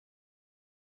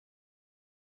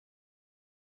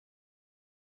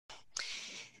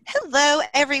Hello,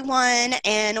 everyone,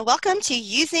 and welcome to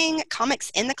Using Comics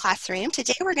in the Classroom.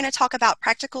 Today, we're going to talk about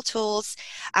practical tools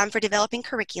for developing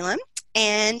curriculum.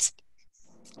 And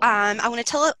I want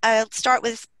to start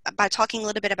by talking a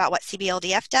little bit about what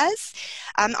CBLDF does.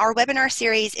 Our webinar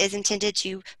series is intended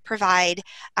to provide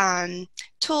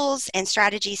tools and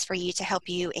strategies for you to help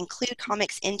you include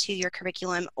comics into your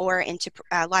curriculum or into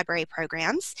library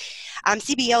programs.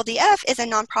 CBLDF is a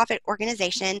nonprofit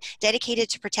organization dedicated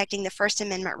to protecting the First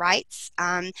Amendment rights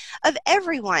of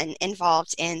everyone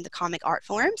involved in the comic art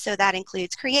form. So that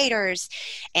includes creators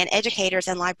and educators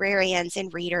and librarians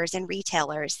and readers and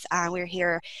retailers. We're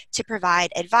here to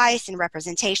provide advice and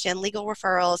representation, legal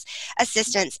referrals,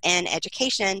 assistance, and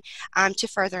education to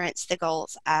furtherance the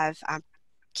goals of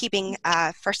keeping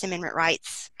First Amendment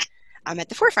rights at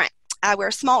the forefront. We're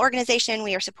a small organization.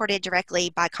 We are supported directly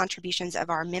by contributions of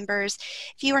our members.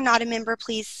 If you are not a member,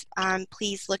 please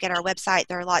look at our website.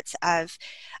 There are lots of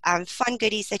fun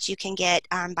goodies that you can get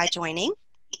by joining.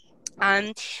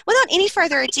 Without any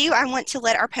further ado, I want to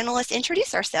let our panelists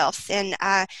introduce ourselves, and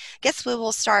guess we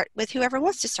will start with whoever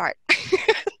wants to start.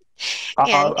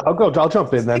 I'll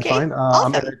jump in then. Okay, fine.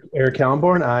 awesome. I'm Eric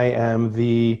Kallenborn. I am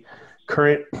the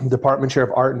current Department Chair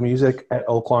of Art and Music at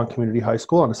Oak Lawn Community High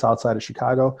School on the south side of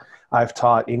Chicago. I've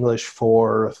taught English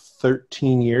for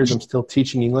 13 years. I'm still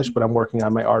teaching English, but I'm working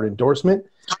on my art endorsement.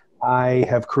 I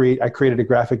created a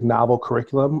graphic novel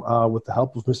curriculum with the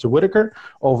help of Mr. Whitaker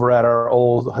over at our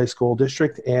old high school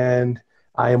district, and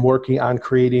I am working on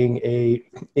creating a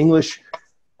English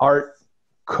art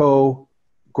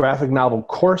graphic novel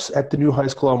course at the new high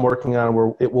school I'm working on,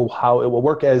 where it will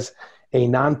work as a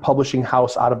non-publishing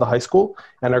house out of the high school,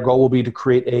 and our goal will be to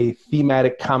create a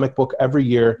thematic comic book every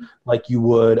year like you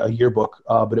would a yearbook,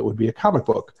 but it would be a comic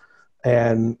book.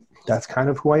 And that's kind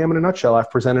of who I am in a nutshell.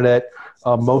 I've presented at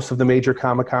most of the major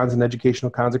Comic-Cons and educational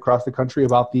cons across the country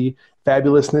about the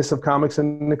fabulousness of comics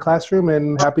in the classroom,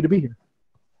 and happy to be here.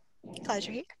 Glad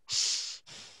you're here.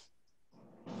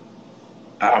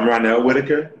 I'm Ronell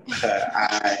Whitaker.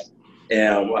 I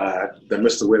am the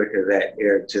Mr. Whitaker that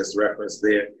Eric just referenced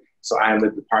there. So I am the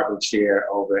department chair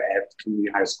over at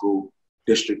Community High School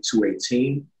District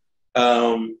 218.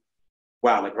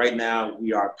 Wow, like right now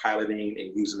we are piloting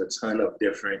and using a ton of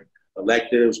different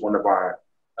electives. One of our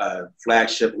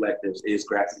flagship electives is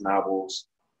graphic novels,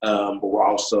 but we're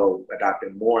also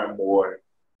adopting more and more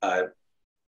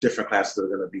different classes that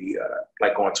are going to be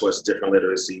like going towards different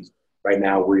literacies. Right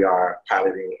now we are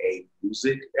piloting a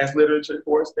music as literature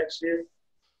course next year.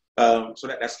 So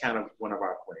that's kind of one of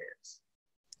our plans.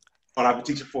 But I've been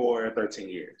teaching for 13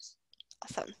 years.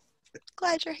 Awesome.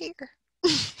 Glad you're here.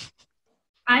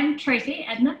 I'm Tracy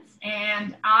Edmonds,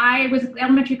 and I was an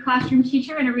elementary classroom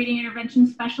teacher and a reading intervention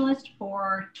specialist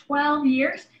for 12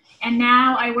 years. And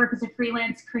now I work as a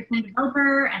freelance curriculum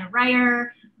developer and a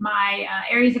writer. My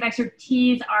areas of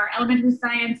expertise are elementary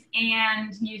science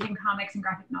and using comics and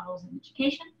graphic novels in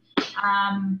education.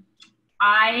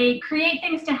 I create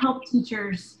things to help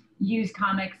teachers use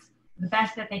comics the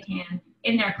best that they can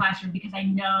in their classroom because I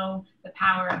know the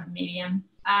power of the medium.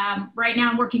 Right now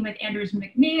I'm working with Andrews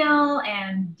McNeil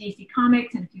and DC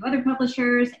Comics and a few other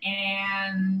publishers,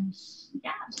 and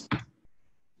yeah,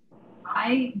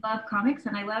 I love comics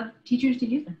and I love teachers to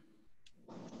use them.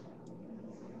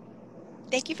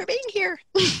 Thank you for being here.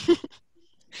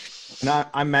 And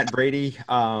I'm Matt Brady.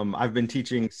 I've been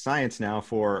teaching science now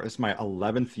this is my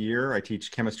 11th year. I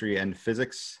teach chemistry and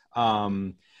physics.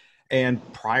 And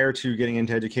prior to getting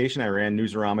into education, I ran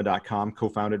Newsarama.com,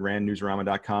 ran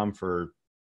Newsarama.com for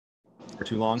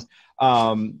too long.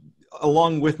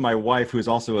 Along with my wife, who is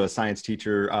also a science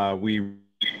teacher, we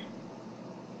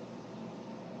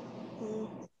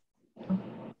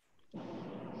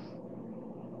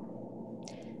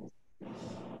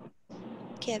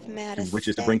Give Matt a which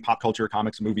is to bring pop culture,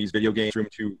 comics, movies, video games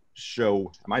to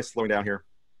show. Am I slowing down here?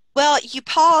 Well, you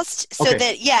paused so okay.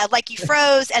 that, yeah, like you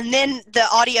froze, and then the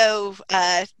audio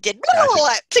did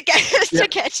to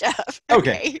catch up.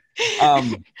 Okay.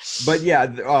 But yeah,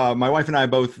 my wife and I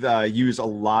both use a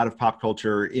lot of pop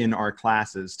culture in our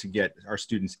classes to get our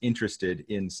students interested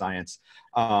in science.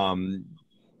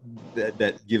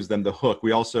 That gives them the hook.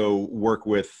 We also work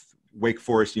with Wake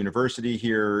Forest University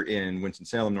here in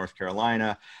Winston-Salem, North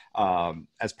Carolina,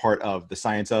 as part of the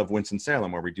Science of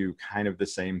Winston-Salem, where we do kind of the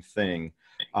same thing.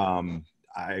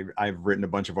 I've written a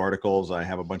bunch of articles. I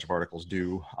have a bunch of articles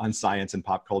due on science and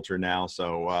pop culture now.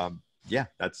 So yeah,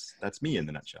 that's me in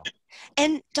the nutshell.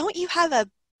 And don't you have a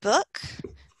book?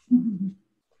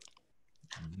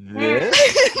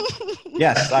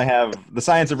 Yes, I have The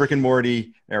Science of Rick and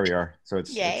Morty. There we are. So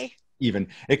it's yay. even.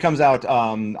 It comes out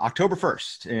October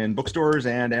 1st in bookstores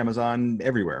and Amazon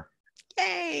everywhere.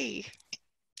 Yay!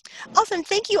 Awesome.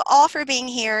 Thank you all for being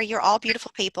here. You're all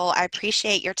beautiful people. I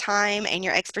appreciate your time and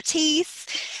your expertise.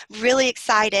 Really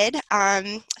excited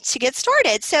to get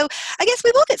started. So I guess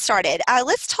we will get started.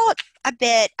 Let's talk a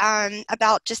bit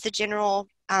about just the general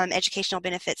educational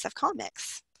benefits of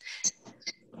comics.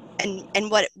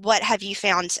 And what have you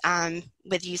found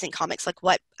with using comics? Like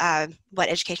what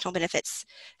educational benefits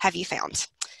have you found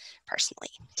personally?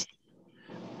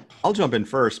 I'll jump in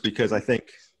first because I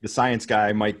think the science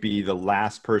guy might be the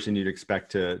last person you'd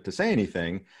expect to say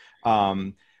anything.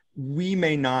 We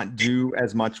may not do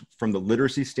as much from the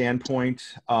literacy standpoint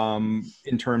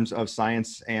in terms of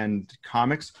science and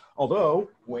comics, although,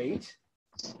 wait,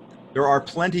 there are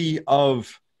plenty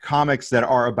of comics that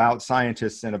are about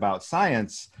scientists and about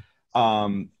science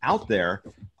out there.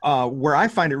 Where I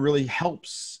find it really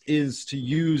helps is to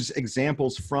use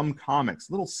examples from comics,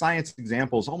 little science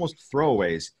examples, almost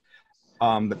throwaways,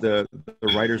 that the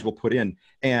writers will put in,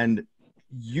 and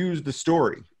use the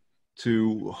story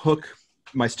to hook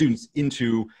my students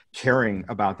into caring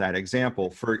about that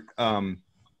example.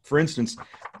 For instance,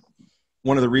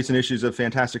 one of the recent issues of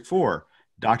Fantastic Four,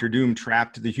 Dr. Doom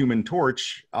trapped the Human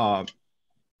Torch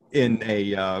in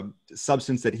a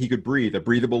substance that he could breathe, a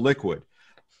breathable liquid.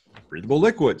 Breathable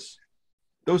liquids,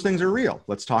 those things are real.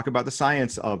 Let's talk about the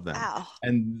science of them. Wow.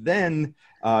 And then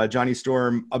Johnny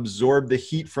Storm absorbed the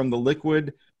heat from the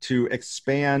liquid to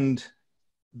expand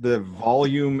the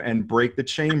volume and break the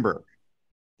chamber.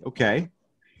 Okay,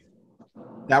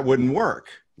 that wouldn't work.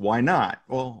 Why not?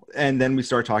 Well, and then we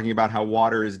start talking about how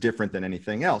water is different than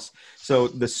anything else. So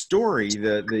the story,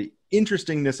 the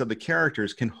interestingness of the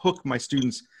characters can hook my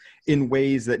students in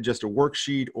ways that just a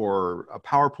worksheet or a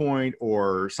PowerPoint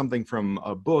or something from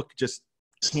a book just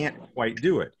can't quite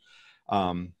do it.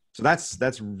 So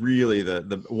that's really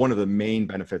the one of the main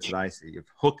benefits that I see.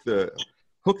 Hook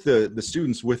the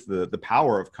students with the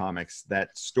power of comics,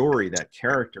 that story, that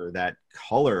character, that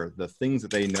color, the things that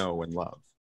they know and love.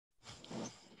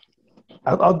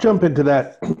 I'll jump into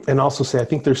that and also say I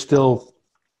think there's still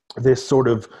this sort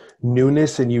of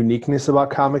newness and uniqueness about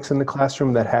comics in the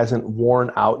classroom that hasn't worn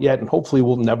out yet, and hopefully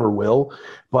never will.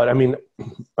 But I mean,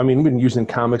 we've been using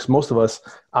comics. Most of us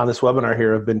on this webinar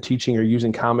here have been teaching or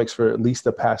using comics for at least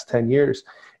the past 10 years.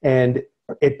 And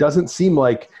it doesn't seem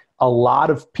like a lot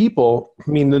of people,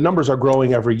 I mean, the numbers are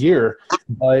growing every year,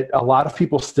 but a lot of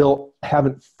people still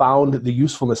haven't found the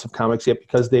usefulness of comics yet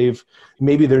because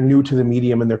maybe they're new to the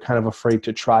medium and they're kind of afraid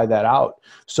to try that out.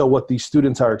 So what these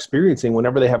students are experiencing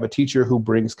whenever they have a teacher who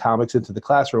brings comics into the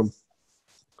classroom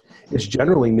is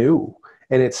generally new.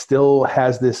 And it still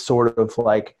has this sort of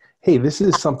like, hey, this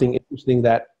is something interesting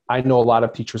that I know a lot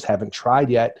of teachers haven't tried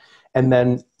yet. And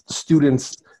then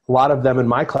students, a lot of them in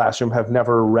my classroom have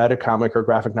never read a comic or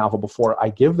graphic novel before. I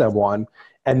give them one,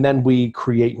 and then we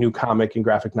create new comic and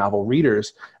graphic novel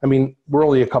readers. I mean, we're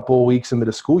only a couple of weeks into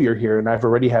the school year here, and I've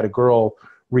already had a girl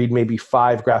read maybe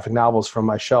 5 graphic novels from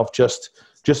my shelf just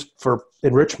for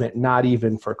enrichment, not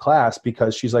even for class,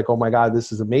 because she's like, oh my God,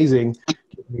 this is amazing.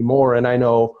 Give me more. And I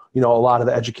know, a lot of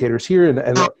the educators here and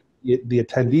the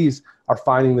attendees are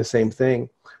finding the same thing.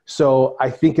 So I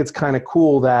think it's kind of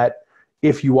cool that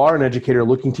if you are an educator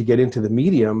looking to get into the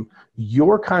medium,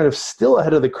 you're kind of still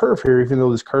ahead of the curve here, even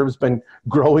though this curve's been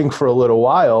growing for a little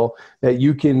while, that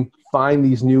you can find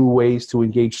these new ways to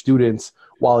engage students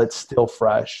while it's still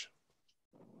fresh.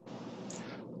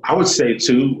 I would say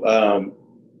too,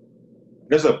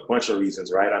 there's a bunch of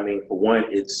reasons, right? I mean, for one,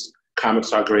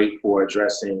 comics are great for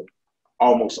addressing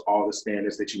almost all the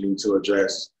standards that you need to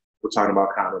address. We're talking about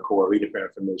Common Core, reading for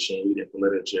information, reading for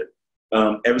literature.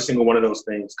 Every single one of those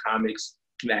things, comics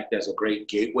can act as a great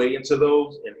gateway into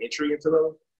those and entry into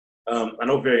those. I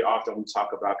know very often we talk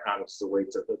about comics as a way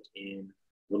to hook in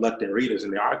reluctant readers,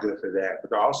 and they are good for that, but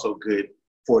they're also good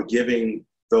for giving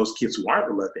those kids who aren't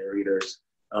reluctant readers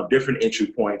different entry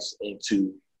points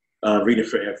into reading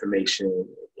for information,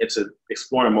 into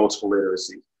exploring multiple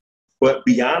literacies. But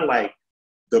beyond like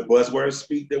the buzzword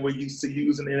speak that we're used to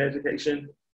using in education,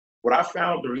 what I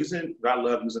found, the reason that I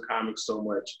love using comics so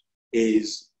much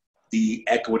is the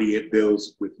equity it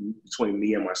builds between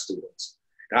me and my students.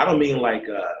 And I don't mean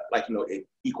it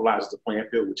equalizes the playing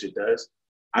field, which it does.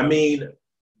 I mean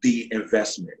the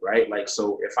investment, right? Like,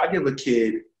 so if I give a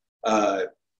kid,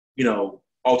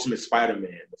 Ultimate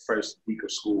Spider-Man the first week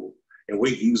of school, and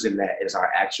we're using that as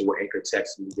our actual anchor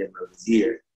text in the beginning of the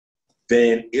year,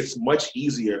 then it's much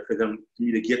easier for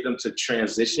me to get them to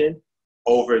transition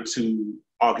over to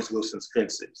August Wilson's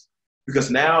Fences.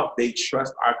 Because now they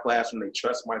trust our classroom, they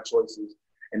trust my choices,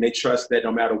 and they trust that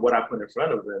no matter what I put in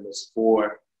front of them, it's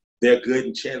for they're good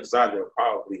and chances are they'll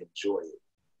probably enjoy it.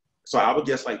 So I would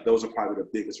guess like those are probably the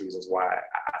biggest reasons why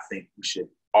I think we should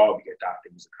all be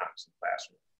adopting music comics in the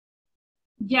classroom.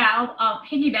 Yeah, I'll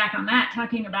piggyback on that,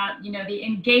 talking about, you know, the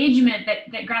engagement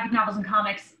that graphic novels and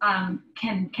comics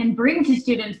can bring to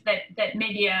students that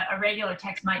maybe a regular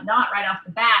text might not right off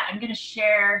the bat. I'm going to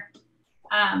share,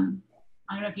 I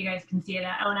don't know if you guys can see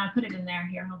that. Oh, and I put it in there.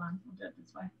 Here, hold on. I'll do it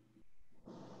this way.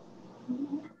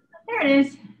 There it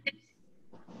is.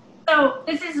 So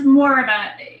this is more of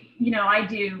a, you know, I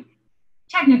do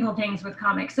technical things with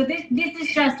comics. So this is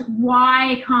just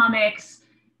why comics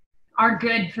are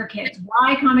good for kids,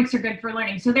 why comics are good for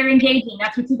learning. So they're engaging.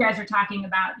 That's what you guys are talking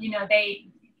about. You know,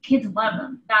 kids love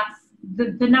them. That's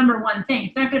the number one thing.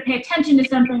 If they're not going to pay attention to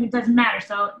something, it doesn't matter.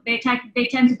 So they tend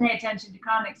to pay attention to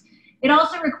comics. It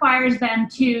also requires them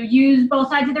to use both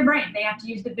sides of their brain. They have to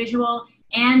use the visual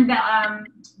and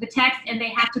the text, and they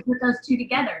have to put those two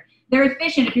together. They're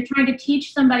efficient. If you're trying to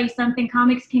teach somebody something,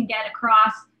 comics can get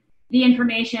across the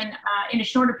information in a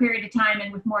shorter period of time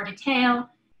and with more detail.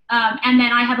 And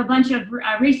then I have a bunch of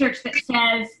research that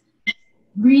says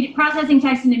processing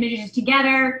text and images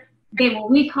together, they will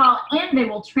recall and they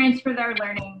will transfer their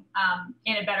learning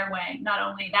in a better way. Not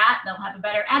only that, they'll have a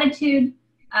better attitude.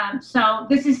 So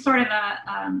this is sort of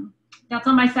that's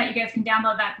on my site. You guys can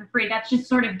download that for free. That just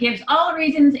sort of gives all the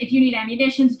reasons if you need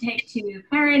ammunition to take to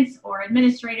parents or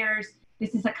administrators.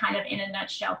 This is a kind of in a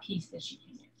nutshell piece that you can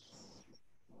use.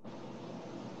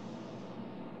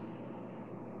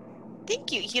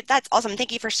 Thank you. That's awesome.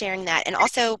 Thank you for sharing that. And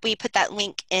also, we put that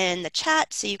link in the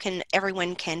chat so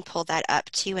everyone can pull that up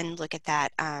too and look at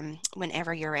that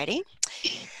whenever you're ready.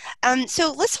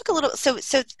 So let's talk a little.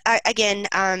 Again,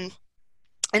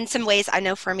 in some ways, I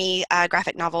know for me,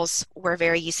 graphic novels were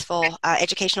very useful.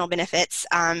 Educational benefits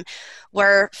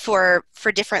were for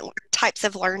different types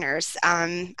of learners.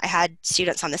 I had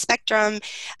students on the spectrum.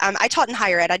 I taught in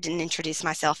higher ed. I didn't introduce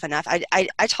myself enough.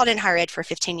 I taught in higher ed for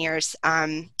 15 years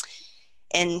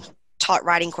and taught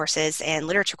writing courses and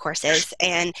literature courses.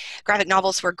 And graphic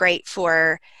novels were great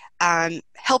for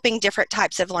helping different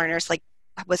types of learners, like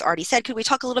was already said. Could we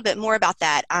talk a little bit more about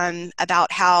that,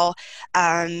 about how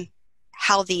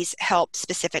these help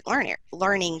specific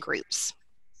learning groups?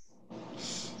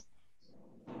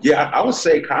 Yeah, I would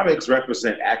say comics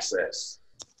represent access.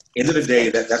 End of the day,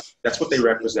 that's what they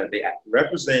represent. They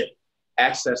represent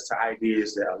access to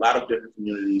ideas that a lot of different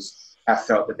communities have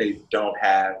felt that they don't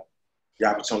have the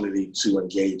opportunity to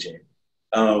engage in.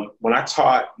 When I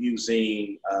taught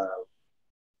using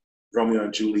Romeo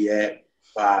and Juliet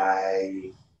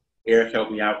by Eric,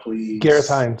 help me out, please. Gareth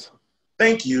Hines.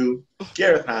 Thank you,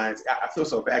 Gareth Hines. I feel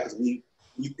so bad because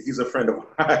he's a friend of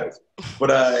mine.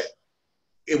 But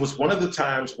it was one of the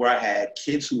times where I had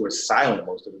kids who were silent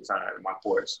most of the time in my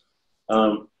course,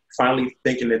 finally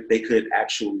thinking that they could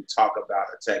actually talk about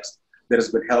a text that has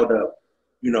been held up,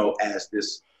 you know, as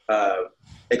this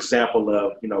example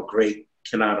of, you know, great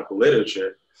canonical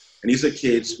literature. And these are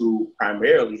kids who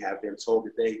primarily have been told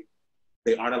that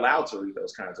they aren't allowed to read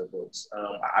those kinds of books.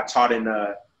 I taught in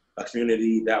a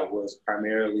community that was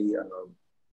primarily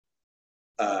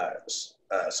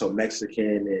so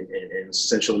Mexican and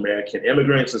Central American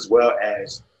immigrants, as well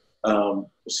as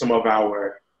some of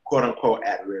our quote unquote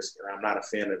at risk, and I'm not a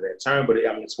fan of that term, but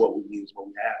I mean, it's what we use when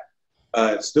we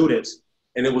have students.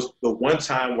 And it was the one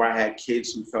time where I had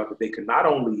kids who felt that they could not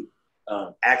only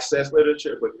access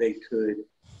literature, but they could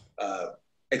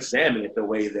examine it the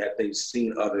way that they've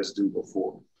seen others do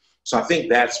before. So I think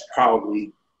that's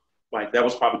probably, that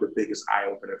was probably the biggest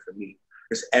eye-opener for me.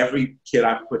 Because every kid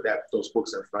I put those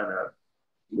books in front of,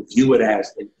 view it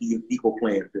as an equal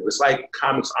playing field. It's like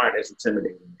comics aren't as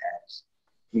intimidating as,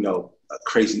 you know, a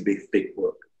crazy big thick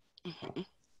book. Mm-hmm.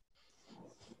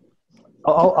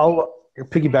 I'll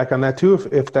piggyback on that too,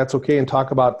 if that's okay, and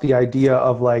talk about the idea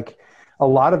of like a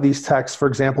lot of these texts, for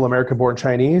example, American Born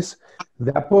Chinese,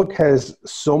 that book has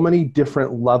so many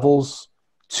different levels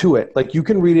to it. Like you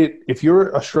can read it, if you're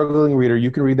a struggling reader,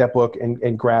 you can read that book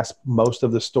and grasp most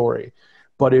of the story.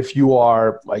 But if you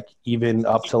are like even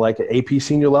up to like an AP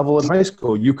senior level in high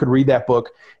school, you could read that book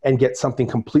and get something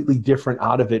completely different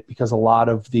out of it, because a lot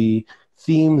of the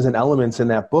themes and elements in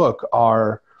that book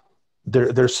are,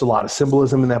 there's a lot of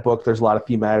symbolism in that book. There's a lot of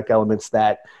thematic elements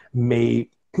that may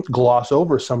gloss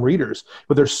over some readers,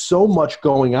 but there's so much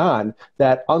going on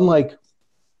that, unlike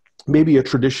maybe a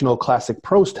traditional classic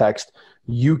prose text,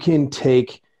 you can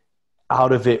take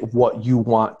out of it what you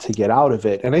want to get out of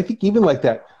it. And I think even like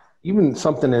that, even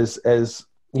something as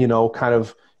you know, kind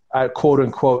of quote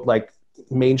unquote like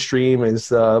mainstream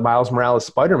as Miles Morales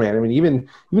Spider-Man. I mean, even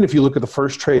if you look at the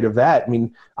first trade of that, I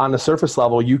mean, on the surface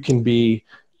level, you can be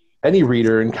any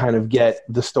reader and kind of get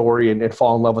the story and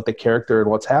fall in love with the character and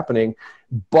what's happening.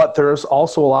 But there's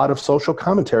also a lot of social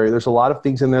commentary. There's a lot of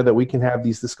things in there that we can have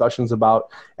these discussions about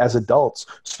as adults.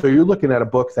 So you're looking at a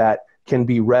book that can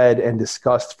be read and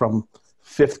discussed from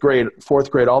 5th grade, 4th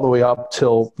grade, all the way up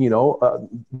till,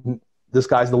 the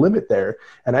sky's the limit there.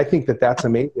 And I think that that's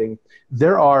amazing. I'm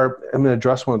going to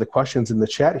address one of the questions in the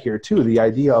chat here too, the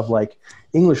idea of like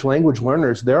English language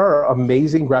learners. There are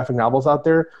amazing graphic novels out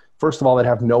there, first of all, that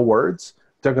have no words.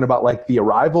 Talking about like The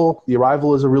Arrival. The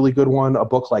Arrival is a really good one. A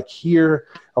book like Here.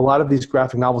 A lot of these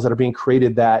graphic novels that are being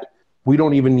created that we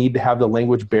don't even need to have the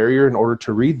language barrier in order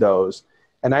to read those.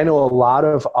 And I know a lot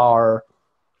of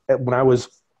when I was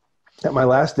at my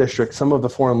last district, some of the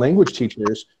foreign language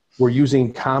teachers were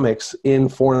using comics in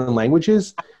foreign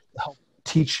languages to help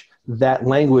teach that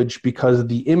language because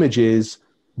the images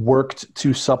worked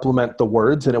to supplement the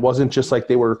words. And it wasn't just like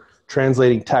they were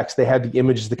translating text. They had the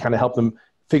images to kind of help them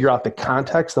figure out the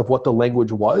context of what the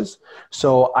language was.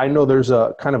 So I know there's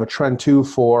a kind of a trend too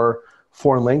for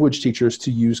foreign language teachers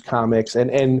to use comics.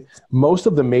 And most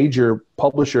of the major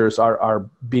publishers are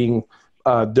being,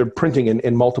 they're printing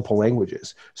in multiple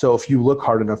languages. So if you look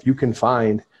hard enough, you can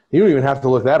find, you don't even have to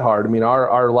look that hard. I mean,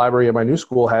 our library at my new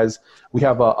school we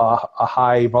have a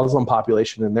high Muslim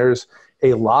population, and there's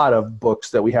a lot of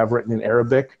books that we have written in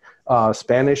Arabic,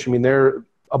 Spanish. I mean, they're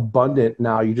abundant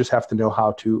now. You just have to know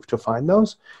how to find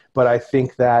those. But I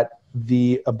think that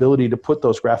the ability to put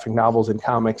those graphic novels and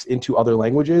comics into other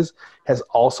languages has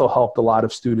also helped a lot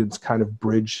of students kind of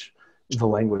bridge the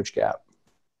language gap.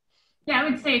 Yeah, I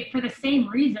would say for the same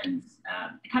reasons,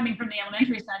 coming from the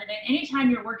elementary side of it, anytime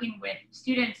you're working with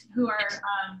students who are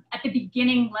at the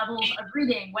beginning levels of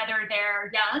reading, whether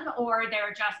they're young or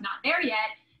they're just not there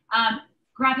yet,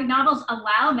 graphic novels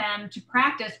allow them to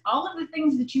practice all of the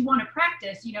things that you want to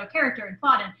practice, character and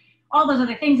plot and all those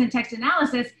other things in text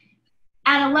analysis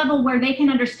at a level where they can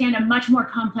understand a much more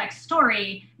complex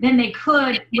story than they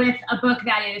could with a book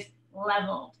that is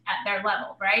leveled at their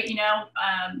level, right?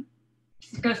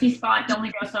 Go see Spot,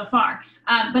 only go so far.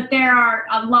 But there are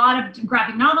a lot of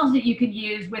graphic novels that you could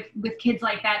use with kids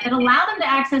like that allow them to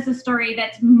access a story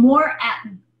that's more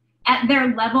at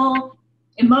their level,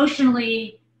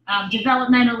 emotionally,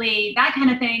 developmentally, that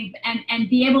kind of thing, and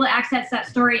be able to access that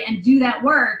story and do that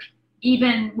work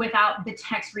even without the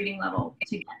text reading level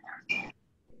to get there.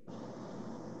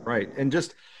 Right. And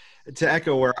just to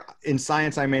echo, where in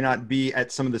science I may not be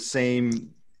at some of the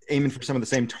same, aiming for some of the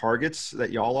same targets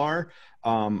that y'all are.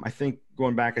 I think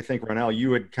going back, Ronell,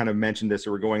 you had kind of mentioned this,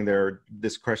 or were going there,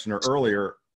 this questioner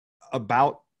earlier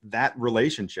about that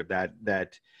relationship,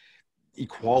 that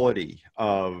equality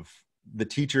of the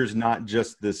teacher's not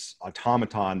just this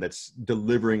automaton that's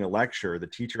delivering a lecture. The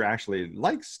teacher actually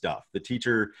likes stuff. The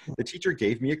teacher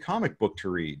gave me a comic book to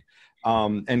read,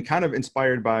 and kind of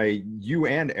inspired by you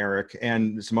and Eric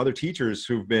and some other teachers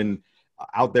who've been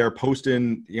out there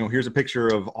posting, here's a picture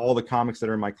of all the comics that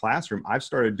are in my classroom. I've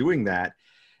started doing that,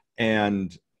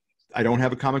 and I don't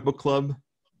have a comic book club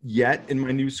yet in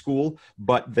my new school,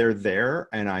 but they're there,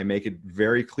 and I make it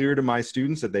very clear to my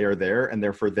students that they are there and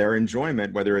they're for their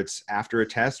enjoyment, whether it's after a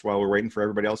test while we're waiting for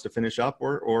everybody else to finish up,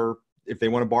 or if they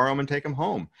want to borrow them and take them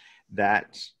home.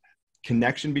 That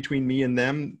connection between me and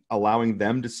them, allowing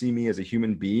them to see me as a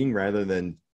human being rather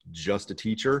than just a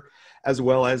teacher, as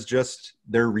well as just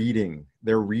they're reading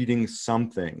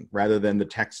something rather than the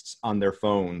texts on their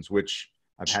phones, which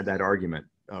I've had that argument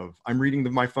of, I'm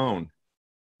reading my phone.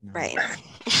 Right.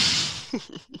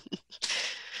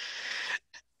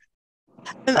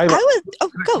 I'm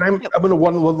going to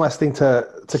one last thing to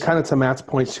kind of to Matt's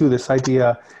point too, this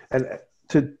idea, and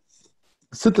to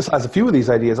synthesize a few of these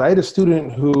ideas. I had a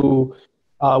student who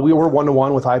we were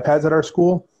one-to-one with iPads at our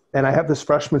school, and I have this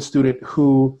freshman student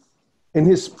who, in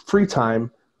his free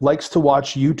time, likes to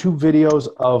watch YouTube videos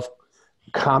of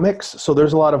comics. So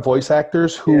there's a lot of voice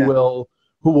actors who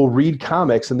will read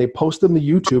comics, and they post them to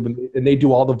YouTube, and they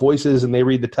do all the voices and they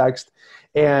read the text.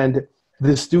 And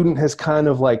the student has kind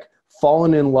of like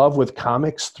fallen in love with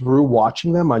comics through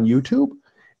watching them on YouTube.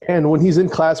 And when he's in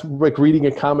class, like reading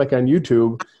a comic on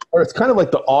YouTube, or it's kind of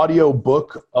like the audio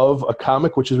book of a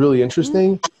comic, which is really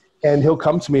interesting. And he'll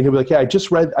come to me and he'll be like, yeah, I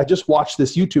just watched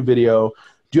this YouTube video.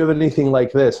 Do you have anything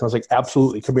like this? And I was like,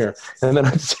 absolutely, come here. And then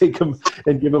I'd take him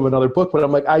and give him another book. But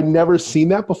I'm like, I'd never seen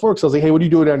that before. Because I was like, hey, what are you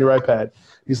doing on your iPad?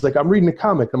 He's like, I'm reading a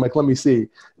comic. I'm like, let me see. And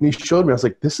he showed me. I was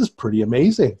like, this is pretty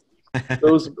amazing. It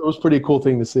was a pretty cool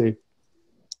thing to see.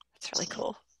 It's really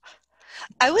cool.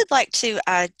 I would like to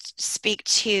speak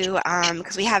to,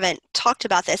 because we haven't talked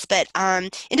about this, but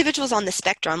individuals on the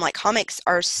spectrum, like comics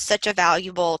are such a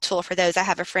valuable tool for those. I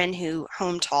have a friend who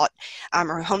home taught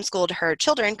or homeschooled her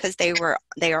children because they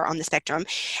are on the spectrum,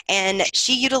 and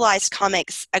she utilized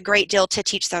comics a great deal to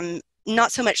teach them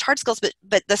not so much hard skills,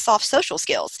 but the soft social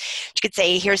skills. You could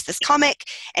say, here's this comic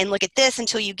and look at this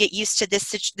until you get used to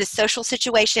this social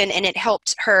situation. And it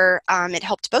helped her, it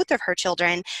helped both of her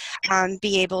children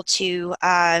be able to,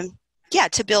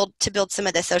 to build some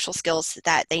of the social skills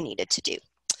that they needed to do.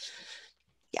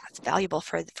 Yeah, it's valuable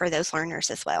for those learners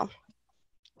as well.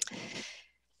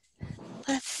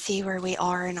 Let's see where we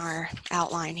are in our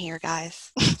outline here,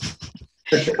 guys.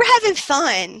 We're having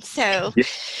fun, so.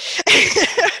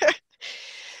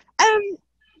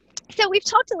 So we've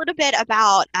talked a little bit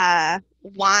about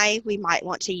why we might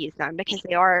want to use them, because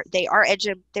they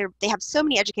have so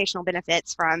many educational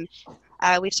benefits. From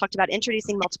we've talked about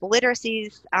introducing multiple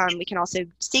literacies. We can also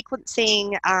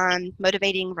sequencing,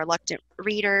 motivating reluctant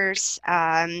readers.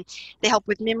 They help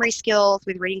with memory skills,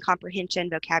 with reading comprehension,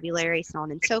 vocabulary, so on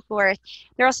and so forth.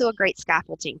 They're also a great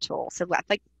scaffolding tool. So I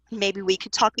think maybe we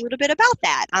could talk a little bit about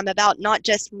that, about not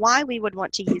just why we would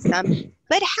want to use them,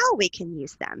 but how we can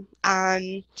use them.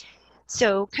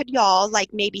 So could y'all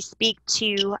maybe speak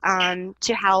to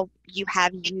how you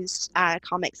have used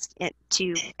comics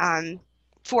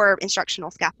for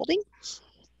instructional scaffolding?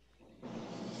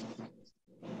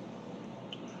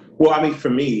 Well, I mean, for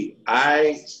me,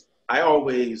 I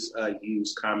always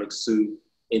use comics to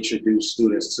introduce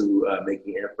students to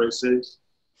making inferences.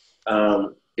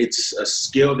 It's a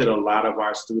skill that a lot of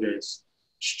our students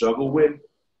struggle with,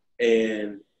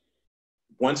 and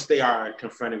once they are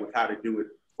confronted with how to do it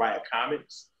via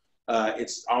comics,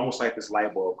 it's almost like this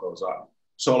light bulb goes off.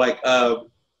 So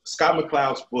Scott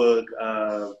McCloud's book,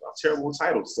 I'm terrible with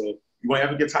titles, so you won't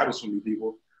ever get titles from me,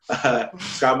 people.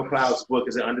 Scott McCloud's book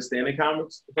is Understanding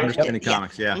Comics. Understanding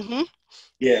Comics, yeah. Mm-hmm.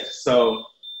 Yeah, so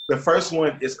the first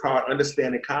one is called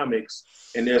Understanding Comics,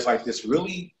 and there's this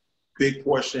really big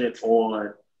portion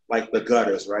on the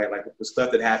gutters, right? The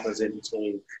stuff that happens in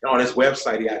between. And on his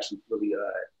website, he actually really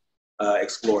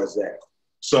explores that.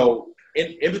 So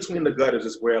in between the gutters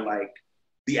is where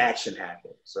the action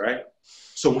happens, right?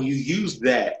 So when you use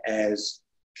that as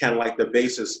kind of the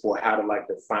basis for how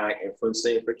to define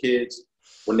inferencing for kids,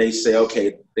 when they say,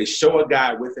 okay, they show a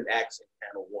guy with an axe in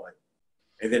panel 1,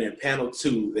 and then in panel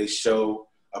 2, they show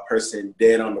a person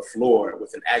dead on the floor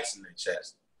with an axe in their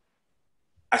chest.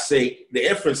 I say the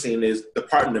inferencing is the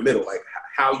part in the middle,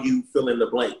 how you fill in the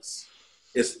blanks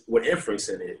is what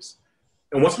inferencing is.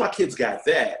 And once my kids got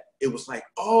that, it was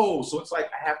oh, so it's I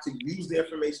have to use the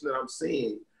information that I'm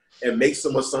seeing and make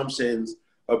some assumptions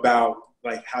about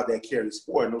how that carries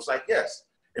forward. And it was yes.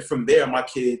 And from there, my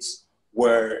kids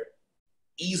were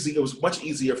easy. It was much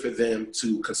easier for them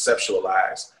to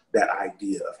conceptualize that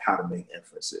idea of how to make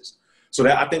inferences. So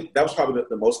I think that was probably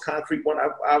the most concrete one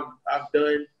I've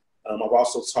done. I've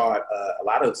also taught a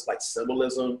lot of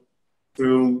symbolism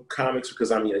through comics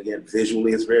because, again,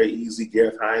 visually it's very easy.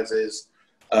 Gareth Hines's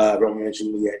Romeo and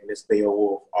Juliet and Miss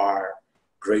Beowulf are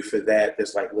great for that.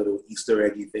 There's little Easter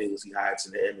eggy things he hides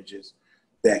in the images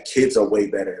that kids are way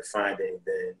better at finding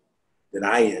than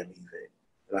I am even.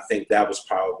 And I think that was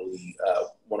probably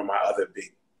one of my other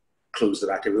big clues that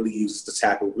I could really use to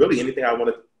tackle really anything I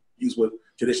want to use with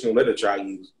traditional literature. I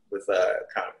use with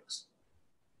comics.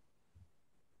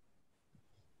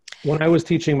 When I was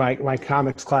teaching my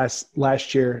comics class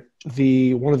last year,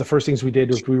 one of the first things we did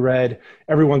was we read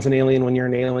Everyone's an Alien When You're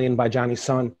an Alien by Johnny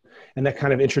Sun. And that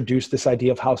kind of introduced this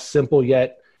idea of how simple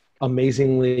yet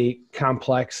amazingly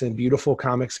complex and beautiful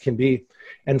comics can be.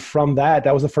 And from that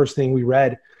was the first thing we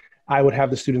read. I would have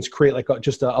the students create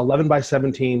just a 11 by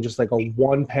 17, just a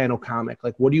one panel comic.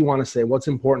 What do you want to say? What's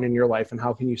important in your life? And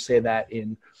how can you say that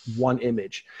in one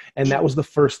image? And that was the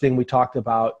first thing we talked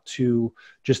about to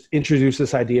just introduce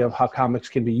this idea of how comics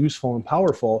can be useful and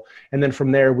powerful. And then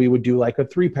from there, we would do a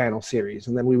 3-panel series.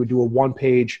 And then we would do a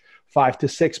 1-page 5 to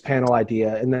 6 panel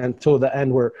idea. And then till the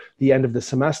end, where the end of the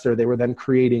semester, they were then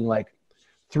creating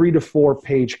 3 to 4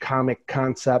 page comic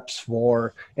concepts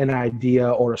for an idea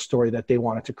or a story that they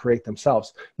wanted to create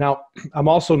themselves. Now, I'm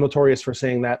also notorious for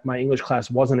saying that my English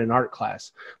class wasn't an art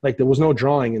class. There was no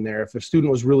drawing in there. If a student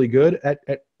was really good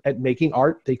at making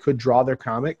art, they could draw their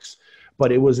comics,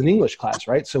 but it was an English class,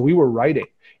 right? So we were writing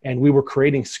and we were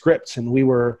creating scripts and we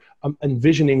were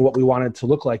envisioning what we wanted to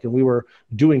look like. And we were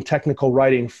doing technical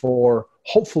writing for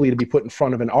hopefully to be put in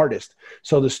front of an artist.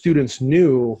 So the students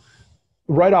knew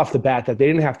right off the bat that they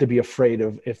didn't have to be afraid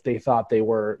of if they thought they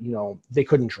were, they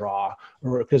couldn't draw,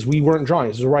 or because we weren't drawing.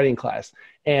 This was a writing class.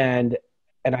 And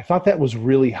And I thought that was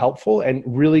really helpful and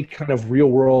really kind of real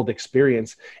world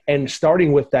experience. And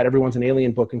starting with that Everyone's an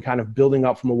Alien book and kind of building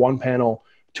up from a 1-panel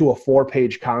to a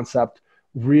 4-page concept,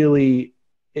 really,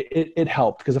 it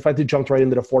helped. Because if I had jumped right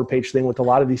into the 4-page thing with a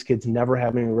lot of these kids never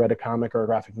having read a comic or a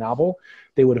graphic novel,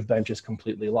 they would have been just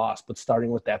completely lost. But starting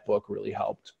with that book really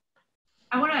helped.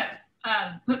 I want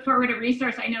to put forward a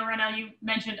resource. I know, Ronell, you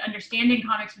mentioned Understanding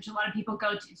Comics, which a lot of people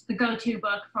go to. It's the go-to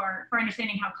book for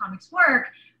understanding how comics work.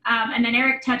 And then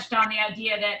Eric touched on the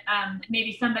idea that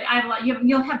maybe somebody,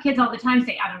 you'll have kids all the time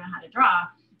say, I don't know how to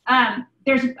draw.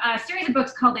 There's a series of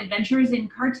books called Adventures in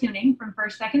Cartooning from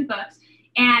First Second Books.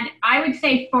 And I would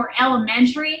say for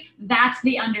elementary, that's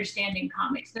the Understanding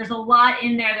Comics. There's a lot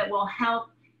in there that will help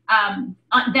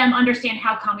them understand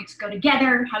how comics go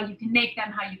together, how you can make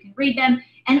them, how you can read them.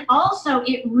 And also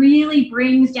it really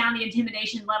brings down the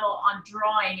intimidation level on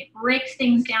drawing. It breaks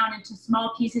things down into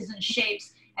small pieces and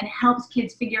shapes and helps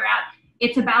kids figure out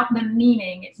it's about the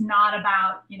meaning. It's not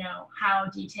about, how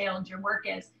detailed your work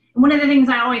is. And one of the things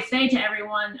I always say to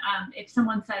everyone, if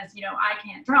someone says, I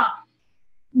can't draw,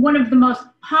 one of the most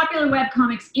popular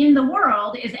webcomics in the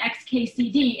world is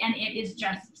XKCD, and it is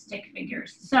just stick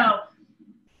figures. So,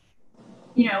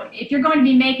 if you're going to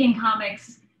be making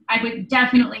comics, I would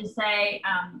definitely say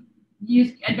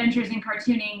use Adventures in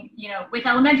Cartooning, with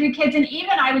elementary kids. And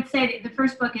even I would say that the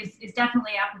first book is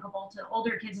definitely applicable to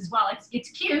older kids as well. It's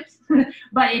cute,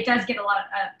 but it does get a lot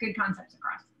of good concepts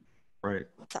across. Right.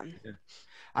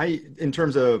 Yeah. In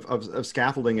terms of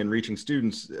scaffolding and reaching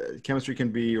students, chemistry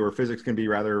can be, or physics can be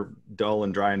rather dull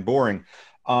and dry and boring.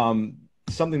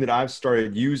 Something that I've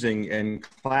started using in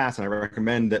class, and I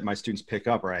recommend that my students pick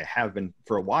up, or I have been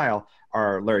for a while,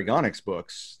 are Larry Gonnick's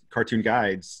books, cartoon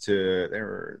guides to,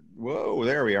 there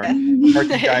we are,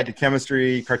 cartoon guide to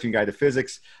chemistry, cartoon guide to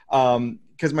physics.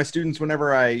 Because my students,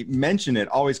 whenever I mention it,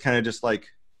 always kind of just like,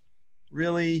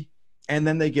 really? And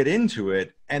then they get into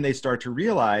it and they start to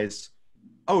realize,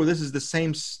 oh, this is the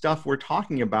same stuff we're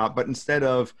talking about, but instead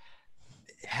of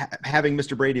having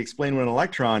Mr. Brady explain what an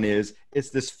electron is, it's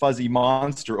this fuzzy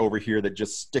monster over here that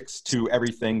just sticks to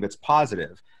everything that's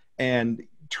positive. And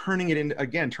turning it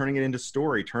into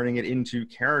story, turning it into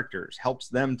characters helps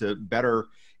them to better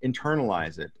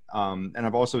internalize it. And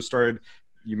I've also started,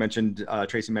 you mentioned,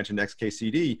 Tracy mentioned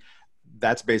XKCD.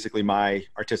 That's basically my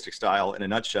artistic style in a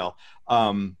nutshell.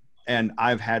 And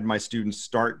I've had my students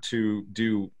start to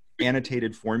do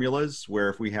annotated formulas where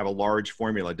if we have a large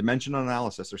formula, dimensional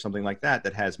analysis or something like that,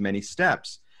 that has many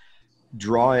steps,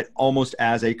 draw it almost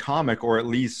as a comic, or at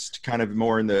least kind of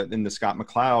more in the Scott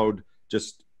McCloud,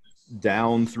 just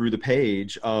down through the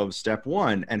page of step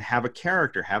 1, and have a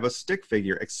character, have a stick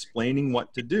figure explaining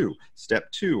what to do.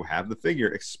 Step 2, have the figure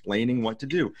explaining what to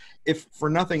do. If for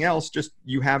nothing else, just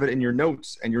you have it in your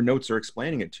notes and your notes are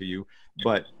explaining it to you,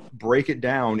 but break it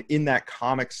down in that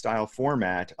comic style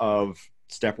format of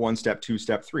step 1, step 2,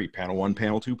 step 3, panel 1,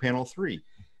 panel 2, panel 3.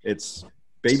 It's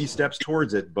baby steps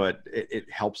towards it, but it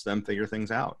helps them figure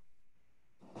things out.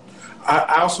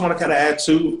 I also want to kind of add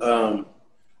too,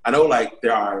 I know like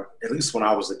there are, at least when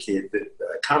I was a kid, that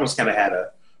comics kind of had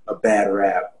a bad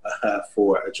rap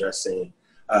for addressing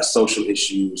social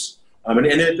issues. And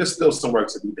there's still some work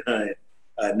to be done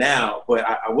now, but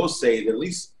I will say that at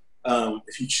least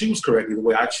if you choose correctly, the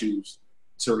way I choose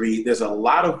to read, there's a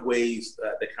lot of ways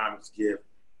that comics give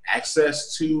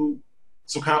access to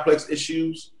some complex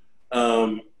issues.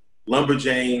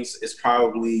 Lumberjanes is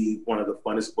probably one of the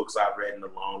funnest books I've read in a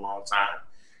long, long time,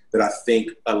 that I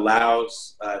think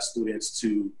allows students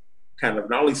to kind of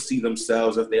not only see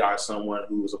themselves as they are someone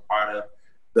who is a part of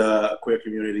the queer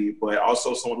community, but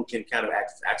also someone who can kind of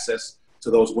access to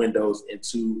those windows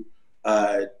into,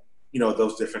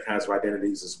 those different kinds of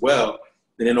identities as well.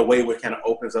 And in a way where it kind of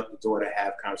opens up the door to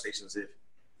have conversations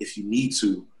if you need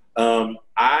to.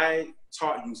 I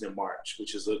taught using March,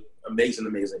 which is an amazing,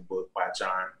 amazing book by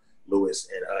John Lewis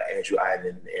and Andrew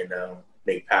Iden and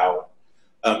Nate Powell.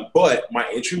 But my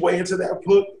entryway into that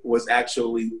book was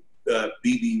actually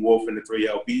B.B. Wolf and the Three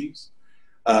LPs,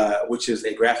 which is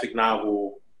a graphic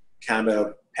novel kind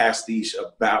of pastiche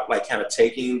about like kind of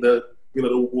taking the Three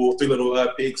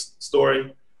Little Pigs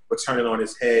story, but turning it on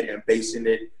its head and basing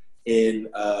it in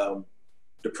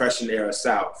Depression era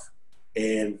South.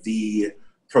 And the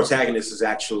protagonist is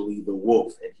actually the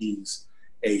wolf, and he's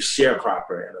a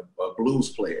sharecropper and a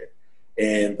blues player.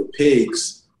 And the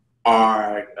pigs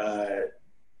are,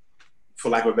 for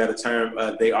lack of a better term,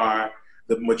 they are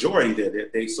the majority there.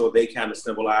 They kind of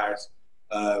symbolize,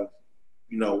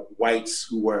 whites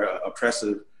who were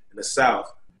oppressive in the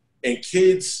South. And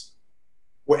kids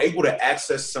were able to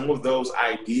access some of those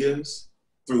ideas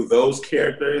through those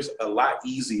characters a lot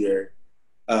easier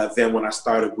than when I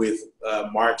started with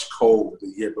March Code the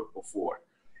year before.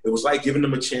 It was like giving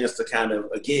them a chance to kind of,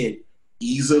 again,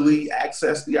 easily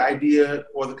access the idea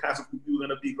or the concept we were going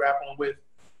to be grappling with,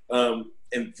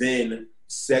 and then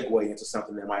segue into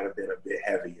something that might have been a bit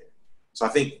heavier. So I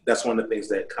think that's one of the things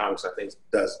that comics, I think,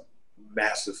 does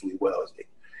massively well.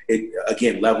 It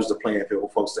again, levels the playing field for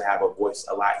folks to have a voice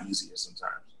a lot easier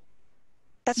sometimes.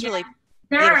 That's really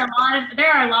there are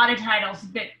a lot of titles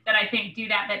that I think do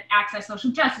that access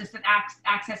social justice, that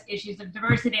access issues of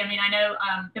diversity. I mean, I know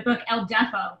the book El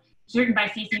Deafo, written by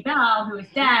C.C. Bell, who is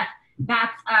deaf.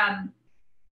 That's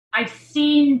I've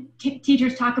seen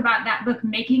teachers talk about that book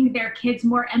making their kids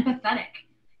more empathetic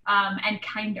and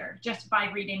kinder just by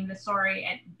reading the story,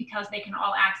 and because they can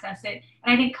all access it.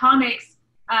 And I think comics,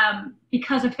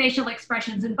 because of facial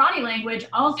expressions and body language,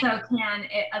 also can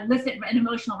elicit an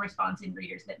emotional response in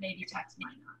readers that maybe text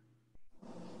might not.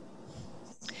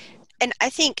 And I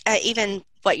think even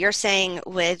what you're saying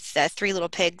with the Three Little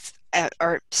Pigs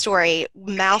or story,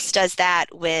 Mouse does that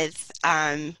with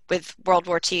World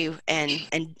War II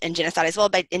and genocide as well.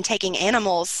 But in taking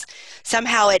animals,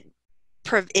 somehow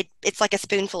it's like a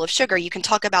spoonful of sugar. You can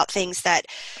talk about things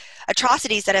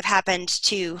atrocities that have happened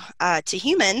to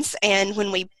humans, and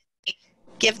when we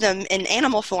give them in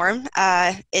animal form,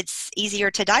 it's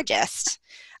easier to digest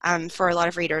for a lot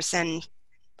of readers, and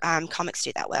comics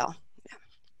do that well.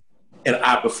 And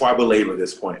before I belabor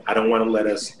this point, I don't want to let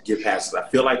us get past it. I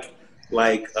feel like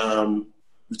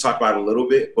we talked about it a little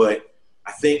bit, but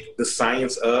I think the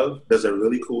science does a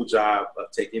really cool job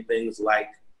of taking things like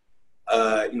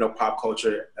pop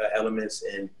culture elements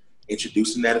and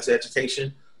introducing that into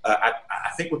education. I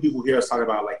think when people hear us talk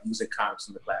about like using comics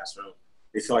in the classroom,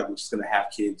 they feel like we're just going to have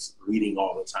kids reading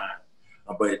all the time.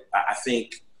 But I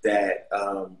think that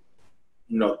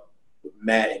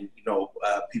Matt and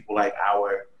people like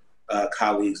our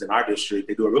colleagues in our district,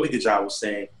 they do a really good job of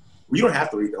saying, well, you don't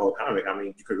have to read the whole comic. I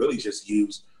mean, you could really just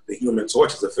use the Human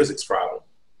Torch as a physics problem.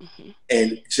 Mm-hmm.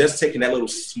 And just taking that little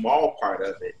small part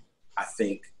of it, I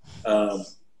think,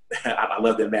 I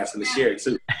love that Matt's going to share it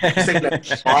too. Just taking that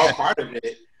small part of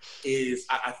it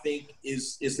I think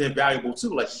is invaluable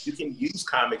too. Like, you can use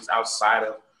comics outside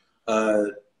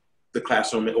of the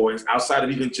classroom, or outside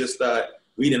of even just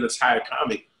reading an entire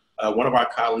comic. One of our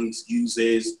colleagues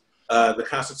uses the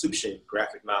Constitution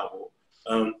graphic novel.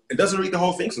 It doesn't read the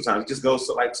whole thing sometimes. It just goes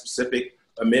to like specific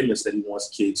amendments that he wants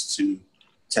kids to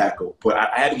tackle. But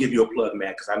I had to give you a plug,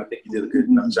 Matt, because I don't think you did a good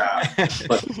enough job.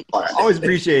 Always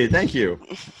appreciate it. Thank you.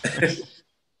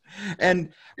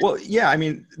 And well, yeah, I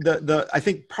mean, I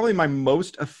think probably my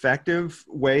most effective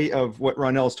way of what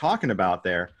Ronell is talking about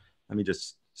there, let me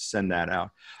just send that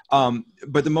out.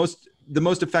 But the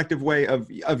most effective way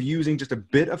of using just a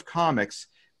bit of comics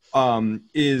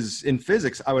is in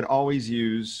physics. I would always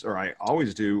use, or I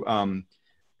always do,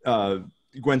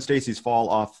 Gwen Stacy's fall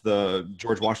off the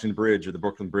George Washington Bridge or the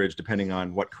Brooklyn Bridge, depending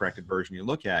on what corrected version you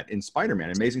look at, in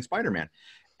Spider-Man, Amazing Spider-Man.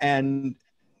 And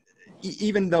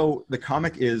even though the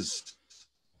comic is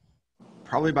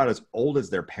probably about as old as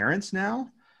their parents now,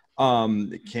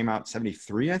 it came out in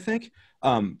 73, I think,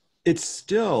 it's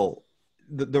still,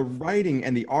 the writing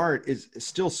and the art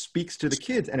still speaks to the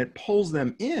kids, and it pulls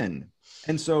them in.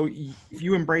 And so if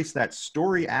you embrace that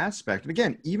story aspect, and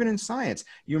again, even in science,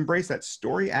 you embrace that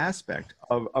story aspect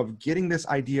of getting this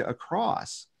idea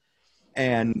across.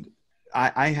 And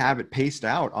I have it paced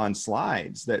out on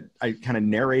slides that I kind of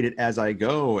narrate it as I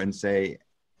go and say,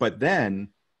 but then,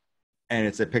 and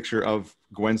it's a picture of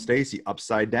Gwen Stacy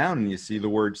upside down, and you see the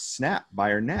word snap by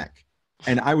her neck.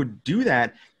 And I would do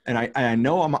that. And I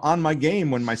know I'm on my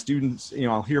game when my students,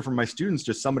 I'll hear from my students,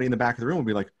 just somebody in the back of the room will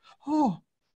be like, oh,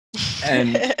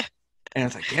 and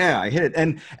it's like, yeah, I hit it.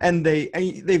 And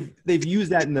they've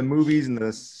used that in the movies, in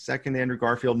the second Andrew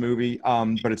Garfield movie,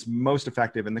 but it's most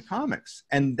effective in the comics.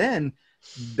 And then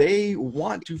they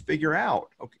want to figure out,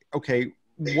 okay,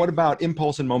 what about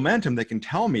impulse and momentum that can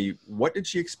tell me, what did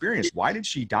she experience? Why did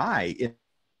she die?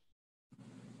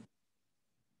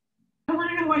 I want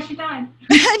to know why she died.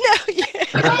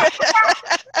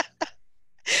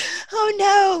 Oh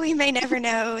no, we may never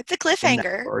know. It's a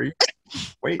cliffhanger. Sorry.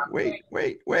 Wait.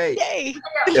 Yay.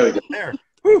 There.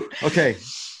 Whew. Okay.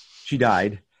 She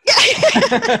died.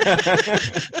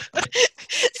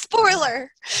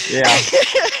 Spoiler. Yeah.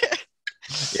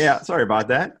 Yeah, sorry about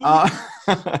that.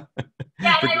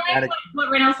 Yeah, and I like what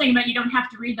Renell's saying about you don't have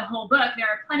to read the whole book. There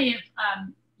are plenty of,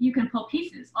 you can pull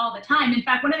pieces all the time. In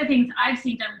fact, one of the things I've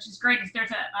seen done, which is great, is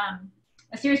there's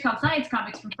a series called Science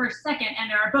Comics from First Second,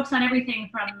 and there are books on everything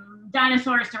from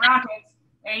dinosaurs to rockets.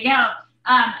 There you go.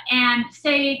 And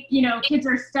say, kids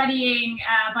are studying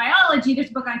biology, there's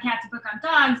a book on cats, a book on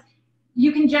dogs.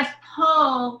 you can just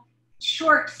pull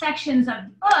short sections of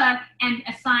the book and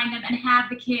assign them and have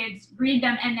the kids read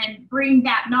them and then bring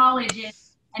that knowledge in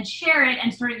and share it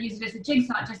and sort of use it as a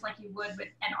jigsaw, just like you would with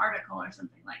an article or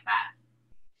something like that.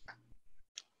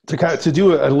 To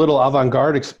do a little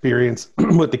avant-garde experience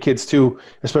with the kids too,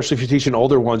 especially if you're teaching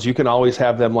older ones, you can always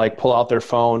have them like pull out their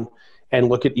phone and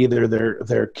look at either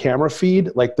their camera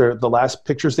feed, like the last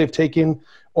pictures they've taken,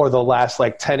 or the last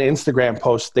like 10 Instagram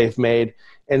posts they've made,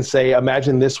 and say,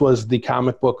 imagine this was the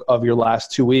comic book of your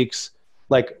last 2 weeks.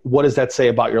 Like, what does that say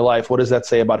about your life? What does that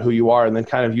say about who you are? And then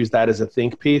kind of use that as a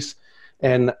think piece.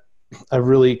 And I've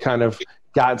really kind of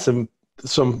got some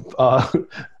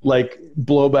like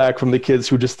blowback from the kids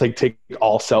who just like take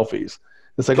all selfies.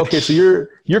 It's like, okay, so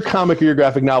your comic or your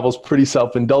graphic novel is pretty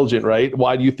self-indulgent, right?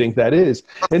 Why do you think that is?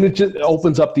 And it just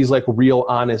opens up these like real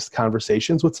honest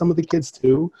conversations with some of the kids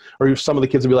too. Or some of the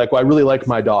kids will be like, well, I really like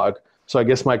my dog, so I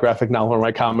guess my graphic novel or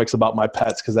my comic's about my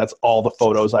pets because that's all the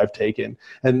photos I've taken.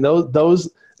 And those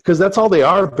because that's all they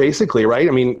are basically, right?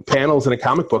 I mean, panels in a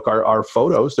comic book are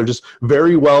photos. They're just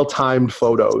very well-timed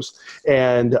photos.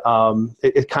 And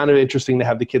it's kind of interesting to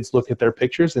have the kids look at their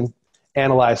pictures and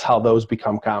analyze how those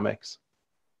become comics.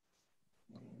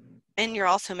 And you're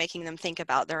also making them think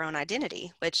about their own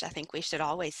identity, which I think we should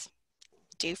always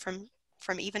do from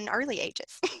even early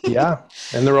ages. Yeah,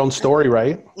 and their own story,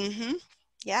 right? Mm-hmm.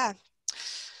 Yeah.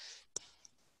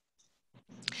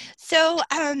 So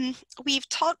we've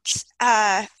talked,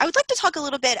 I would like to talk a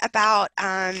little bit about,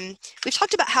 we've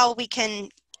talked about how we can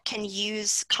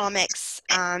use comics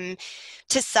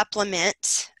to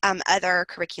supplement other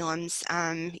curriculums.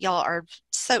 Y'all are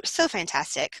so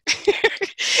fantastic.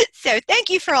 So thank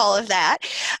you for all of that.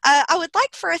 I would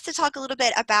like for us to talk a little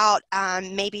bit about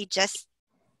maybe just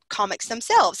comics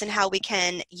themselves and how we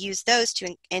can use those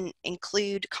to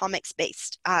include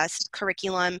comics-based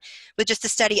curriculum with just the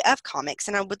study of comics.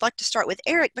 And I would like to start with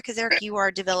Eric, because Eric, you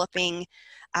are developing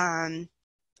a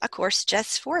course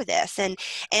just for this.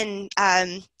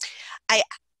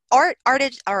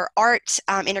 Art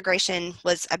integration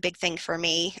was a big thing for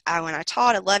me when I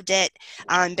taught. I loved it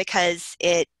because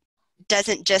it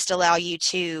doesn't just allow you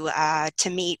to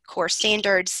meet course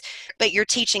standards, but you're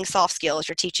teaching soft skills,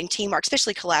 you're teaching teamwork,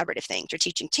 especially collaborative things. You're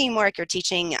teaching teamwork, you're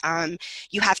teaching,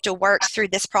 you have to work through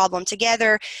this problem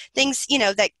together. Things, you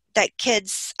know, that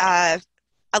kids, a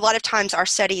lot of times our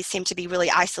studies seem to be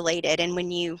really isolated, and when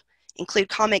you include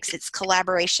comics, it's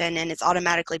collaboration and it's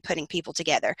automatically putting people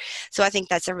together. So I think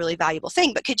that's a really valuable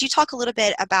thing. But could you talk a little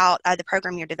bit about the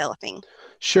program you're developing?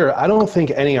 Sure. I don't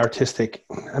think any artistic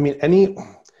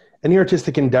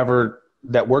endeavor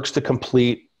that works to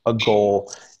complete a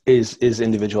goal is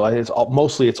individual. It's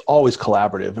always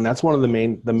collaborative, and that's one of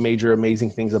the major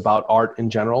amazing things about art in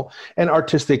general and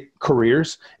artistic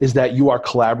careers is that you are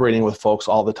collaborating with folks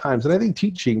all the time. And I think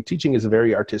teaching is a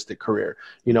very artistic career.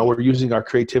 You know, we're using our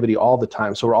creativity all the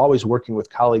time, so we're always working with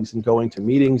colleagues and going to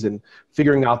meetings and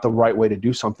figuring out the right way to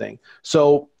do something.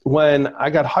 So when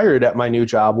I got hired at my new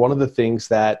job, one of the things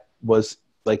that was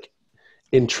like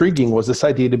intriguing was this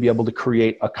idea to be able to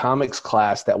create a comics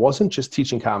class that wasn't just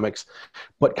teaching comics,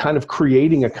 but kind of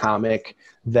creating a comic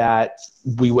that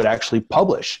we would actually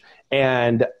publish.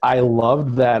 And I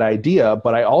loved that idea,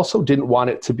 but I also didn't want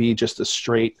it to be just a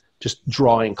straight, just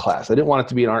drawing class. I didn't want it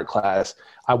to be an art class.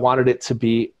 I wanted it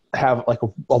to have like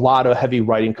a lot of heavy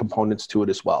writing components to it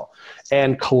as well,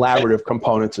 and collaborative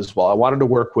components as well. I wanted to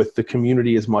work with the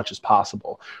community as much as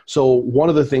possible. So one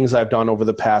of the things I've done over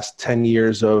the past 10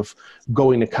 years of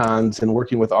going to cons and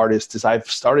working with artists is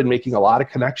I've started making a lot of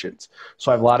connections.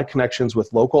 So I have a lot of connections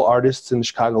with local artists in the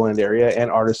Chicagoland area and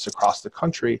artists across the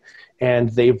country. And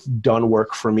they've done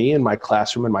work for me in my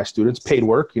classroom, and my students paid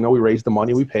work. You know, we raise the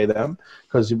money, we pay them,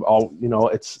 because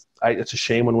it's a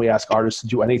shame when we ask artists to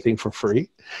do anything for free.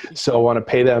 So I want to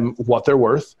pay them what they're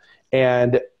worth.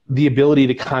 And the ability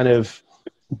to kind of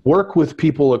work with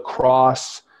people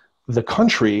across the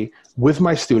country with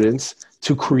my students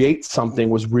to create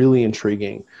something was really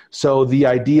intriguing. So the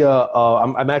idea,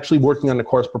 I'm actually working on the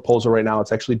course proposal right now.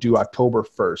 It's actually due October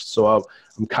 1st. So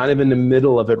I'm kind of in the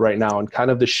middle of it right now, and kind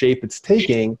of the shape it's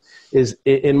taking is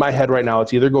in my head right now.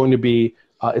 It's either going to be,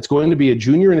 a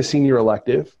junior and a senior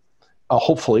elective.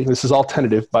 Hopefully, this is all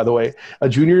tentative, by the way, a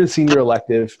junior and senior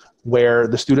elective where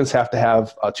the students have to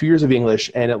have 2 years of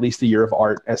English and at least a year of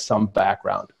art as some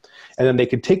background. And then they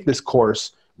could take this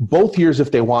course both years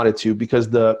if they wanted to, because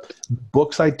the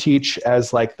books I teach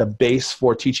as like the base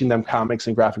for teaching them comics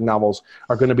and graphic novels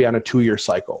are going to be on a 2-year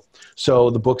cycle.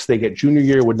 So the books they get junior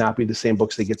year would not be the same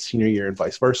books they get senior year, and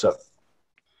vice versa.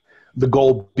 The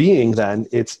goal being then,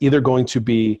 it's either going to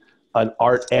be an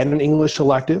art and an English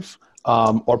elective,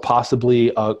 or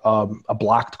possibly a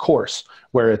blocked course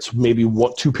where it's maybe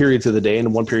 2 periods of the day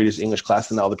and one period is English class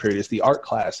and the other period is the art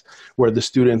class, where the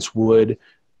students would,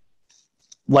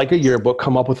 like a yearbook,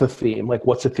 come up with a theme. Like,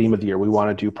 what's the theme of the year? We want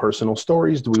to do personal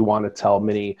stories. Do we want to tell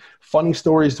many funny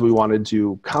stories? Do we want to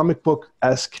do comic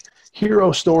book-esque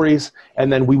hero stories?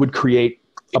 And then we would create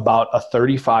about a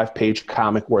 35-page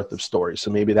comic worth of stories.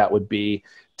 So maybe that would be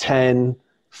 10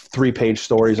 3-page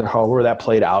stories or however that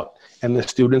played out. And the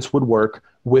students would work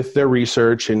with their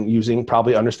research and using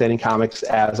probably understanding comics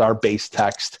as our base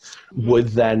text, would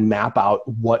then map out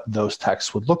what those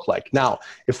texts would look like. Now,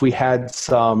 if we had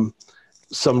some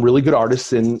really good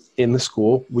artists in the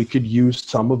school, we could use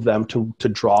some of them to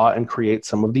draw and create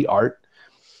some of the art.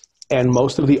 And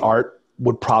most of the art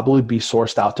would probably be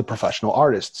sourced out to professional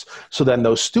artists. So then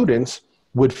those students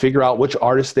would figure out which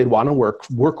artists they'd want to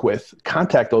work with,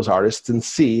 contact those artists and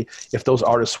see if those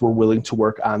artists were willing to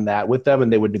work on that with them,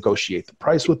 and they would negotiate the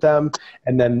price with them.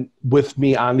 And then with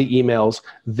me on the emails,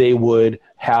 they would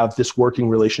have this working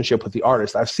relationship with the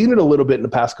artist. I've seen it a little bit in the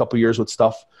past couple of years with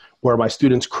stuff where my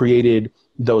students created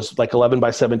those like 11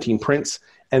 by 17 prints,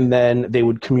 and then they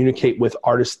would communicate with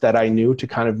artists that I knew to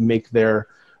kind of make their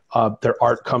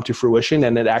art come to fruition.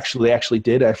 And they actually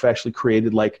did. I've actually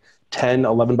created like 10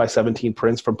 11 by 17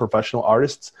 prints from professional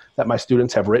artists that my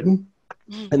students have written.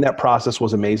 And that process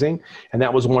was amazing. And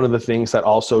that was one of the things that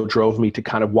also drove me to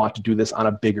kind of want to do this on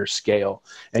a bigger scale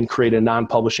and create a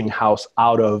non-publishing house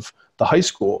out of the high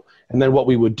school. And then what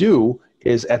we would do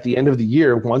is at the end of the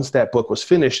year, once that book was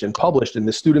finished and published, and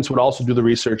the students would also do the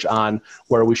research on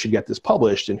where we should get this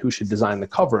published and who should design the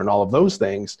cover and all of those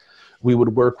things, we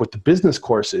would work with the business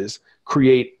courses,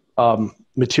 create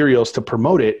materials to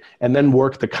promote it, and then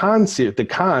work the cons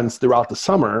throughout the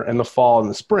summer and the fall and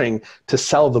the spring to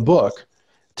sell the book,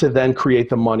 to then create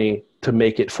the money to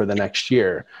make it for the next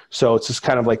year. So it's just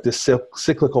kind of like this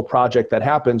cyclical project that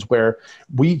happens where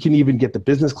we can even get the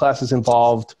business classes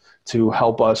involved to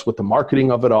help us with the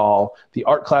marketing of it all, the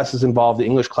art classes involved, the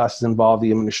English classes involved,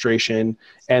 the administration,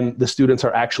 and the students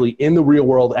are actually in the real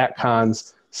world at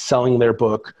cons selling their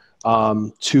book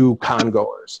to con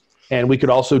goers. And we could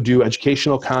also do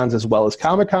educational cons as well as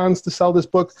comic cons to sell this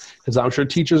book, because I'm sure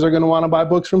teachers are going to want to buy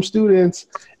books from students.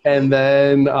 And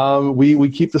then we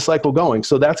keep the cycle going.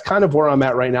 So that's kind of where I'm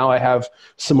at right now. I have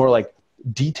some more like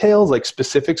details, like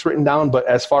specifics written down, but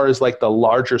as far as like the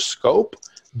larger scope,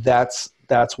 that's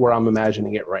where I'm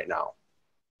imagining it right now.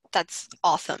 That's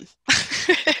awesome.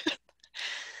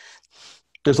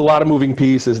 There's a lot of moving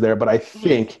pieces there, but I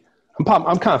think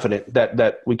I'm confident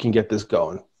that we can get this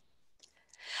going.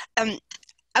 I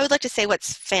would like to say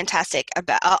what's fantastic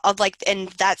about, and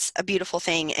that's a beautiful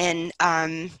thing. And,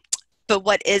 but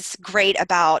what is great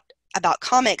about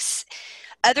comics,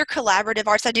 other collaborative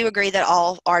arts, I do agree that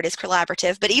all art is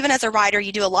collaborative, but even as a writer,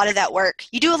 you do a lot of that work.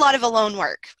 You do a lot of alone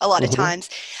work a lot of times.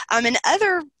 And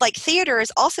other, like theater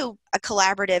is also a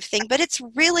collaborative thing, but it's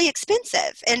really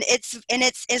expensive. And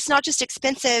it's not just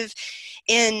expensive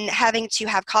in having to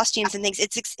have costumes and things.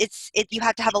 You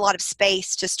have to have a lot of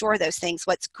space to store those things.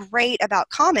 What's great about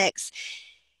comics,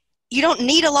 you don't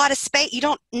need a lot of space. You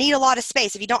don't need a lot of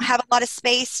space. If you don't have a lot of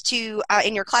space to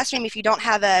in your classroom, if you don't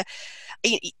have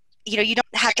you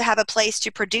don't have to have a place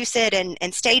to produce it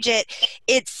and stage it.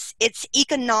 It's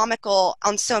economical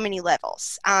on so many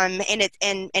levels. And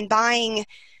buying,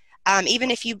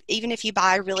 even if you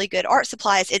buy really good art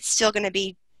supplies, it's still going to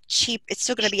be cheap. It's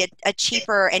still going to be a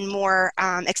cheaper and more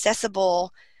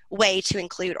accessible way to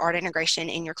include art integration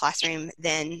in your classroom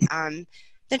than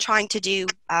trying to do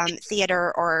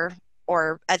theater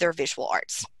or other visual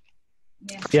arts.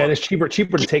 Yeah, and it's cheaper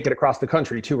to take it across the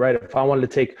country too, right? If I wanted to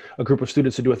take a group of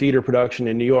students to do a theater production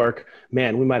in New York,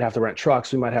 man, we might have to rent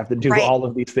trucks. We might have to do all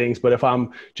of these things. But if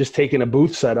I'm just taking a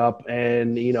booth setup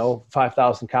and,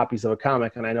 5,000 copies of a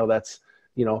comic, and I know that's,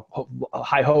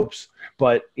 high hopes,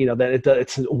 but, then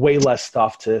it's way less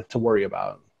stuff to worry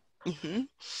about. Mm-hmm.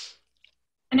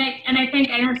 And I think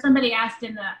I heard somebody asked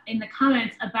in the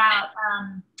comments about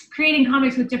creating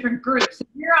comics with different groups. So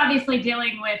you're obviously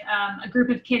dealing with a group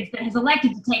of kids that has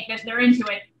elected to take this. They're into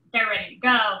it. They're ready to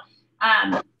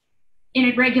go. In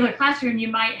a regular classroom, you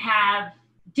might have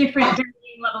different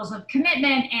varying levels of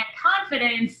commitment and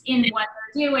confidence in what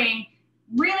they're doing.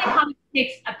 Really, comics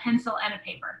takes a pencil and a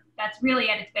paper. That's really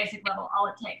at its basic level all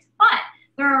it takes. But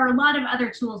there are a lot of other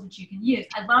tools that you can use.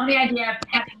 I love the idea of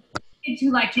having kids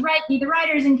who like to write be the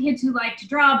writers and kids who like to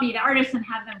draw be the artists and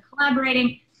have them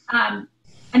collaborating.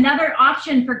 Another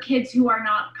option for kids who are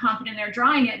not confident in their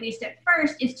drawing, at least at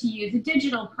first, is to use a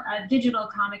digital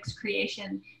comics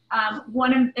creation.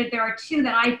 There are two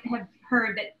that I have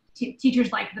heard that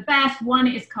teachers like the best. One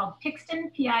is called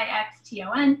Pixton,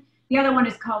 Pixton. The other one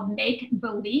is called Make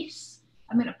Beliefs.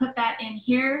 I'm going to put that in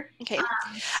here. Okay.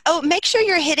 Oh, make sure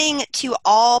you're hitting to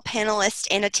all panelists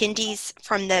and attendees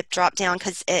from the drop down,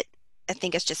 because I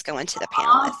think it's just going to the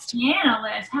panelists. All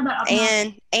panelists. How about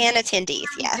and attendees?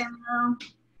 Yeah.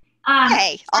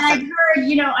 Hey, awesome.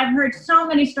 And I've heard so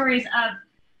many stories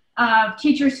of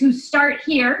teachers who start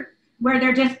here, where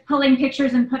they're just pulling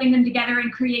pictures and putting them together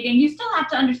and creating. You still have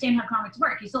to understand how comics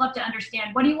work. You still have to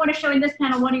understand, what do you want to show in this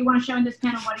panel? What do you want to show in this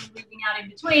panel? What are you leaving out in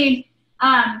between?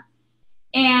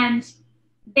 And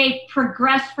they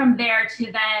progress from there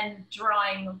to then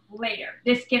drawing later.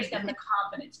 This gives them the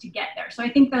confidence to get there. So I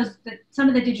think some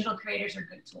of the digital creators are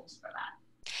good tools for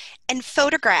that. And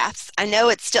photographs, I know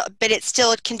it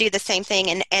still can do the same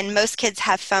thing. And most kids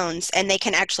have phones, and they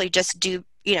can actually just do,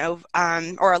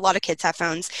 or a lot of kids have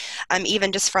phones,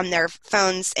 even just from their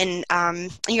phones. And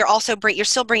you're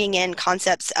still bringing in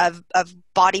concepts of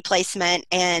body placement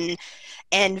and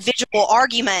visual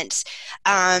argument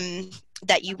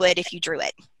that you would if you drew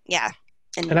it. Yeah.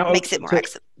 And makes it more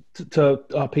accessible. To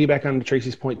piggyback on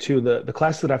Tracy's point too, the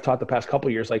class that I've taught the past couple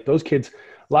of years, like those kids,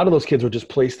 a lot of those kids were just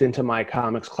placed into my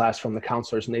comics class from the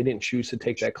counselors, and they didn't choose to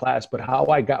take that class. But how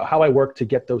I worked to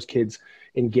get those kids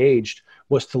engaged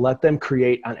was to let them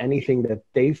create on anything that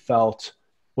they felt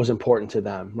was important to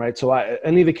them, right? So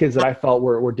any of the kids that I felt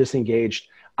were disengaged,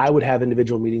 I would have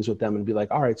individual meetings with them and be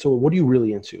like, all right, so what are you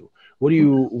really into? What are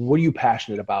you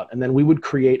passionate about? And then we would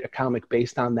create a comic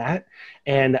based on that.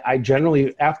 And I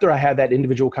generally, after I had that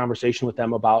individual conversation with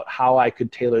them about how I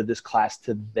could tailor this class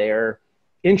to their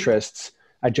interests,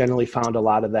 I generally found a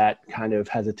lot of that kind of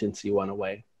hesitancy went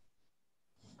away.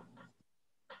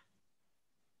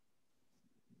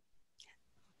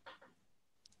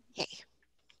 Yay.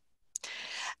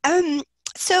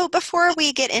 So before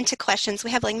we get into questions, we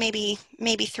have like maybe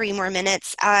 3 more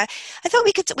minutes. I thought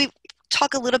we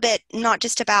talk a little bit, not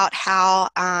just about how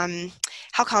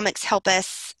comics help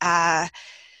us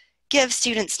give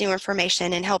students new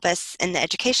information and help us in the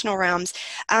educational realms,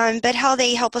 but how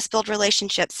they help us build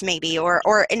relationships maybe,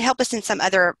 and help us in some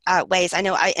other ways. I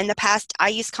know in the past I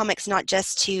used comics not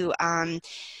just to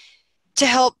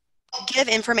help give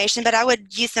information, but I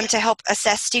would use them to help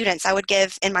assess students.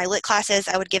 In my lit classes,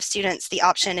 I would give students the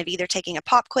option of either taking a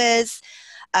pop quiz,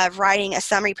 of writing a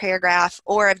summary paragraph,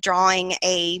 or of drawing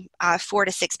a 4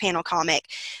 to 6 panel comic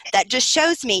that just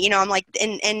shows me, I'm like,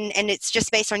 and it's just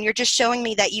based on, you're just showing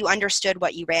me that you understood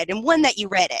what you read, and when that you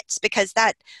read it, because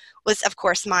that was, of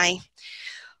course, my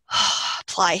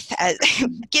plight.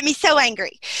 Get me so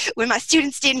angry when my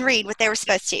students didn't read what they were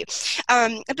supposed to.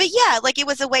 But yeah, like it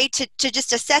was a way to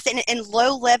just assess it in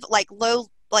low level,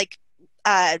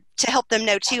 to help them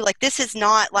know too, like this is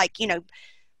not like,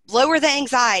 lower the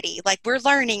anxiety, like we're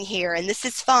learning here and this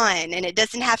is fun, and it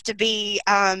doesn't have to be,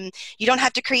 you don't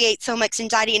have to create so much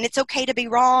anxiety, and it's okay to be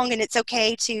wrong, and it's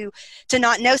okay to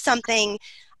not know something.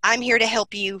 I'm here to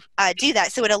help you do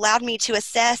that. So it allowed me to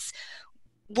assess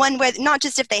one way, not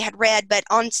just if they had read, but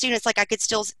on students, like I could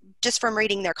still, just from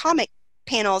reading their comic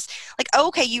panels, like, oh,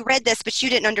 okay, you read this, but you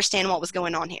didn't understand what was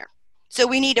going on here. So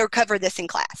we need to cover this in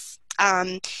class.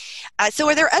 So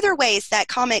are there other ways that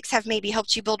comics have maybe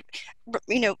helped you build,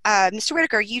 Mr.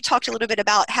 Whitaker, you talked a little bit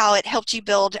about how it helped you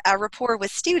build a rapport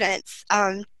with students.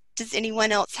 Does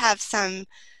anyone else have some,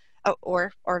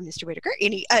 or Mr. Whitaker,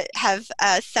 have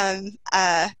some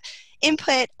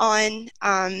input on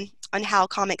how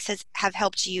comics have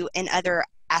helped you in other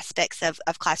aspects of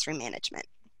classroom management?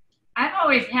 I've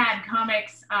always had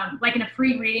comics like in a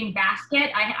free reading basket.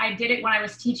 I did it when I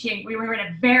was teaching. We were in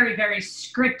a very, very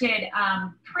scripted,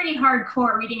 pretty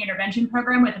hardcore reading intervention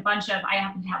program with a bunch of, I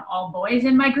happened to have all boys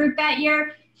in my group that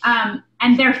year.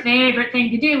 And their favorite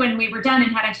thing to do when we were done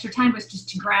and had extra time was just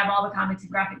to grab all the comics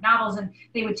and graphic novels, and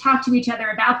they would talk to each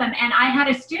other about them. And I had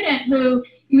a student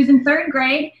he was in 3rd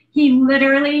grade. He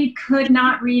literally could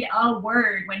not read a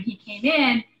word when he came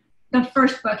in. The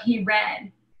first book he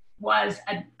read was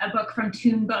a book from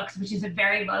Toon Books, which is a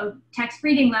very low text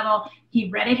reading level. He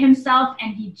read it himself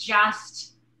and he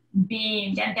just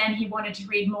beamed, and then he wanted to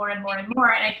read more and more and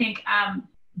more. And I think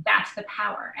that's the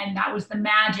power, and that was the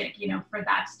magic, for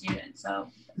that student. So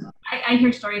I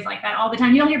hear stories like that all the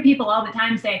time. You don't hear people all the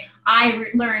time say, I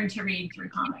learned to read through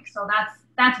comics. So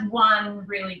that's one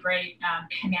really great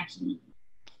connection.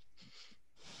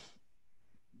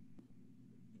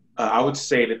 I would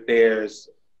say that there's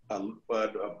a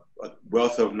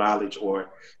wealth of knowledge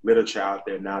or literature out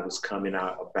there now that's coming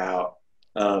out about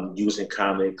using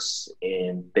comics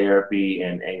in therapy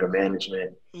and anger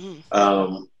management.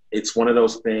 It's one of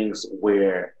those things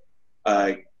where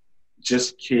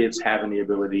just kids having the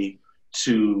ability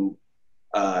to,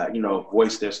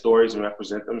 voice their stories and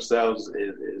represent themselves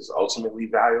is ultimately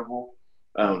valuable.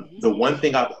 The one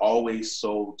thing I've always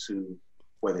sold to,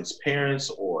 whether it's parents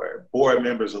or board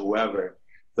members or whoever,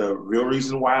 the real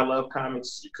reason why I love comics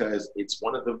is because it's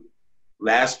one of the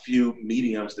last few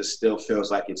mediums that still feels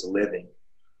like it's living.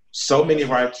 So many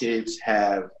of our kids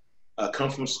have come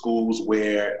from schools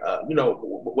where,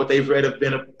 what they've read have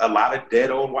been a lot of dead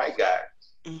old white guys.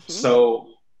 Mm-hmm. So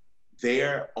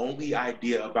their only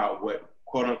idea about what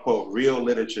quote unquote real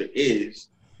literature is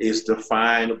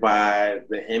defined by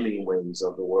the Hemingways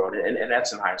of the world. And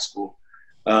that's in high school.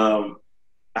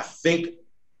 I think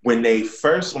when I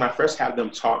first have them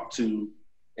talk to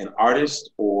an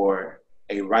artist or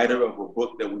a writer of a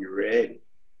book that we read,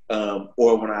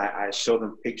 or when I show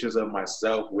them pictures of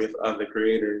myself with other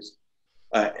creators,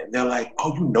 and they're like,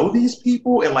 "Oh, you know these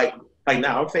people?" And like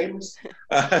now I'm famous.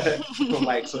 So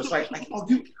it's like, "Oh,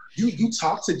 you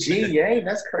talk to Gene Yang?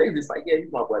 That's crazy." It's like, "Yeah,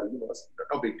 he's my buddy. It's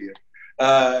no big deal."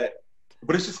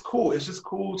 But it's just cool. It's just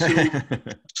cool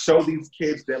to show these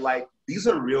kids that like these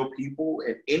are real people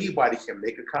and anybody can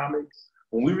make a comic.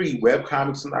 When we read web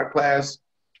comics in our class,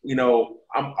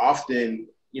 I'm often,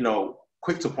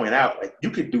 quick to point out, like,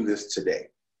 you could do this today.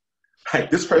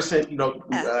 Like this person, y'all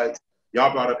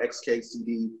brought up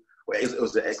XKCD. Well, it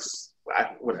was the X,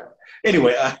 whatever.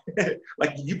 Anyway,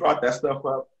 like you brought that stuff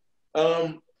up.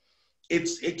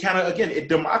 It kind of, again, it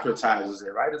democratizes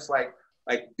it, right? It's like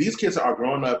these kids are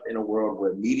growing up in a world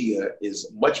where media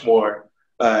is much more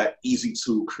easy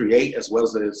to create as well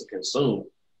as it is to consume.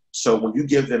 So when you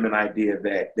give them an idea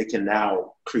that they can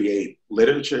now create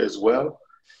literature as well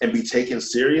and be taken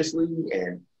seriously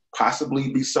and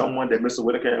possibly be someone that Mr.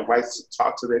 Whitaker invites to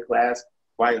talk to their class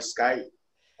via Skype,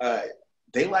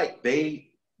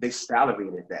 they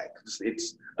salivate at that.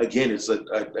 It's a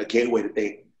gateway that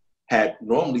they had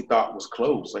normally thought was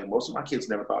closed. Like most of my kids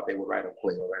never thought they would write a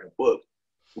play or write a book,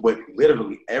 but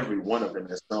literally every one of them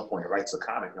at some point writes a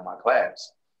comic in my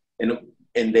class.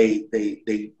 And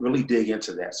they really dig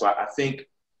into that. So I think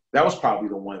that was probably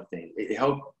the one thing. It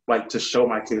helped like to show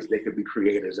my kids they could be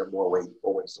creators in more ways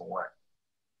than one.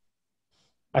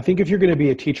 I think if you're going to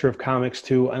be a teacher of comics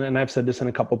too, and I've said this in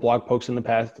a couple blog posts in the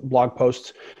past,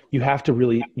 you have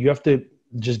to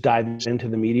just dive into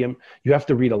the medium. You have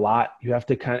to read a lot. You have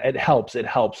to it helps.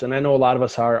 And I know a lot of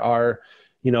us are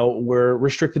we're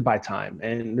restricted by time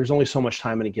and there's only so much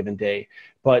time in a given day,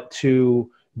 but to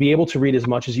be able to read as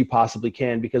much as you possibly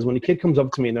can, because when a kid comes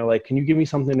up to me and they're like, "Can you give me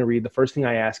something to read?" The first thing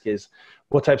I ask is,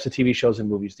 "What types of TV shows and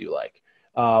movies do you like?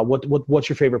 What's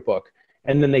your favorite book?"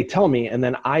 And then they tell me, and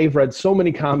then I've read so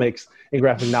many comics and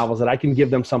graphic novels that I can give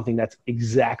them something that's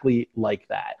exactly like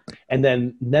that. And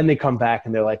then they come back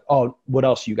and they're like, "Oh, what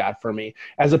else you got for me?"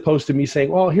 As opposed to me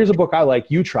saying, "Well, here's a book I like,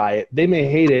 you try it." They may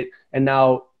hate it, and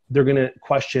now they're going to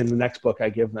question the next book I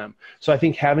give them. So I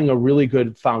think having a really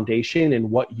good foundation in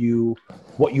what you've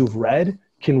read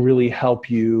can really help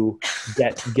you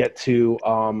get to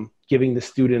giving the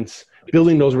students,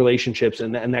 building those relationships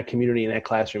and that community in that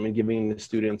classroom, and giving the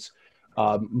students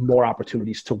more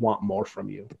opportunities to want more from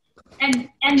you. And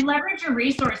leverage your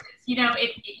resources.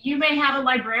 If you may have a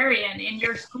librarian in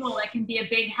your school that can be a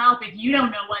big help. If you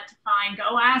don't know what to find,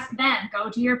 go ask them. Go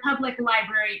to your public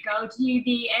library. Go to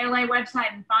the ALA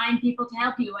website and find people to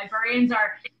help you. Librarians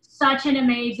are such an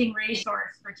amazing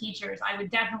resource for teachers. I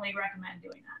would definitely recommend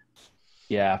doing that.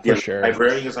 Yeah, for sure.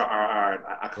 Librarians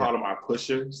are I call them our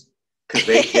pushers. Because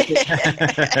they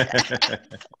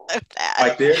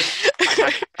like there's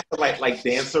like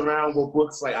dance around with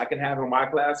books like I can have in my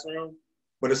classroom,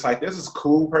 but it's like there's this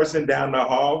cool person down the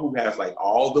hall who has like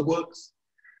all the books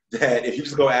that if you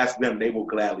just go ask them, they will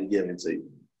gladly give it to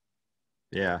you.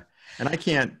 Yeah. And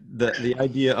the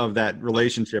idea of that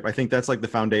relationship, I think that's like the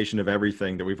foundation of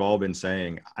everything that we've all been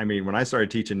saying. I mean, when I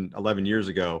started teaching 11 years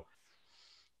ago,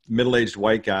 middle-aged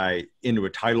white guy into a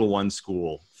Title I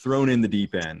school, thrown in the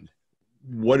deep end.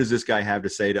 What does this guy have to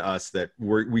say to us that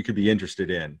we could be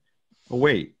interested in? Oh,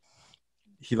 wait,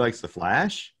 he likes The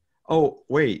Flash? Oh,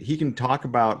 wait, he can talk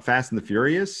about Fast and the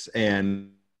Furious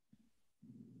and...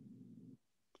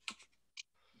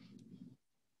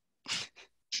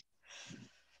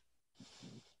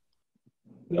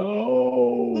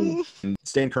 No.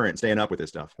 Staying current, staying up with this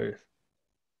stuff.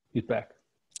 He's back.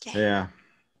 Yeah.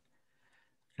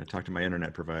 I talk to my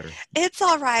internet provider. It's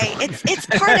all right. It's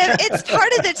part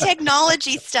of the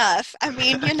technology stuff. I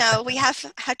mean, we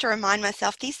have to remind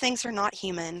myself these things are not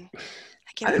human.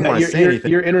 I didn't want to say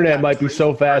anything. Your internet might be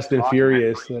so fast and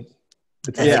furious that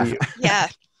it's yeah.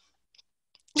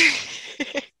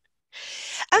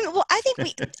 Well, I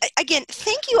think again,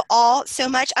 thank you all so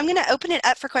much. I'm going to open it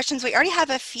up for questions. We already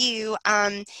have a few.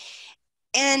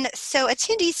 And so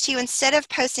attendees too, instead of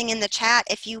posting in the chat,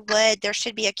 if you would, there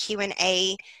should be a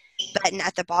Q&A button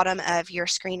at the bottom of your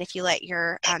screen. If you let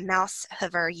your mouse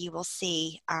hover, you will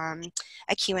see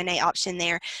a Q&A option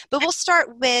there. But we'll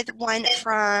start with one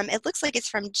from, it looks like it's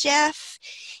from Jeff,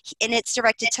 and it's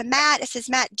directed to Matt. It says,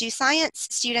 Matt, do science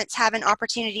students have an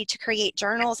opportunity to create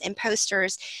journals and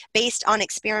posters based on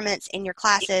experiments in your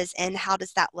classes, and how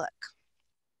does that look?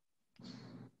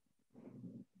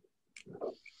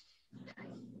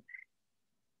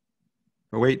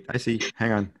 Oh, wait, I see.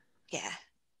 Hang on. Yeah.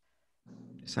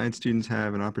 Science students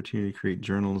have an opportunity to create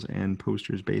journals and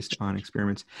posters based on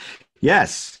experiments.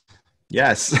 Yes.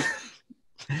 Yes.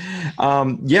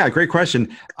 Yeah, great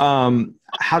question.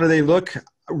 How do they look?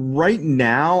 Right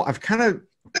now,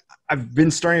 I've been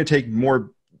starting to take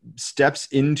more steps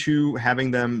into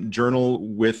having them journal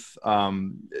with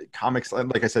comics.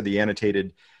 Like I said, the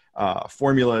annotated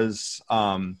formulas.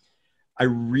 I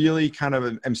really kind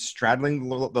of am straddling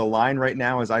the line right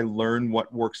now as I learn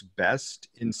what works best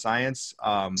in science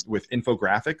with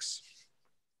infographics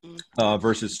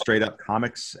versus straight up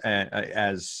comics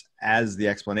as the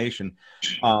explanation.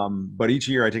 But each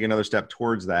year I take another step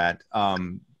towards that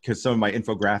because some of my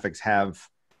infographics have,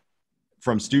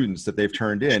 from students that they've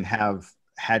turned in, have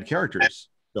had characters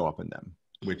show up in them,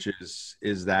 which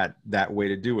is that way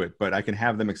to do it. But I can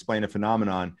have them explain a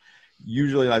phenomenon,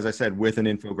 usually, as I said, with an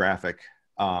infographic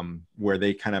where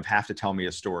they kind of have to tell me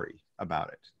a story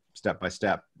about it, step by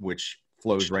step, which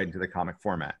flows right into the comic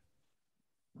format.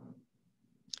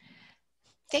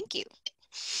 Thank you.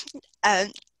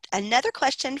 Another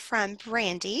question from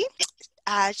Brandy.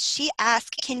 She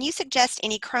asked, can you suggest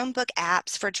any Chromebook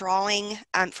apps for drawing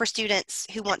for students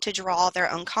who want to draw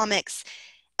their own comics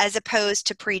as opposed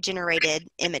to pre-generated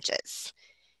images?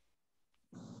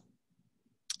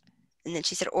 And then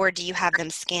she said, or do you have them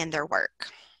scan their work?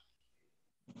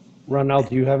 Ronald,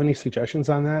 do you have any suggestions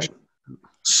on that?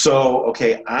 So,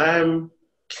 okay, I'm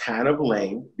kind of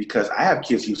lame because I have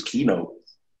kids use Keynote,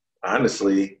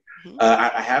 honestly.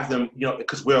 I have them,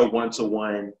 because we're a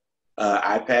one-to-one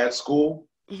iPad school.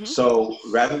 So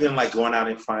rather than like going out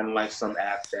and finding like some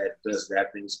app that does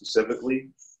that thing specifically,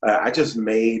 I just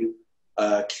made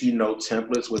Keynote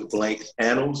templates with blank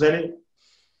panels in it.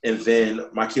 And then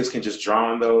my kids can just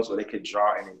draw on those, or they could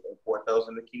draw and import those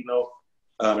in the Keynote.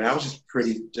 And that was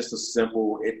just a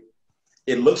simple,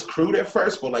 it looks crude at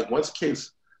first, but like once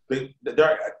kids,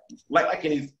 they're like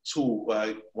any tool,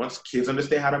 once kids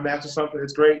understand how to master something,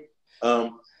 it's great. There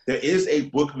is a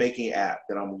bookmaking app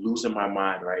that I'm losing my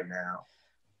mind right now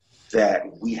that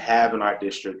we have in our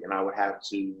district, and I would have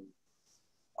to,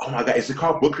 oh my God, is it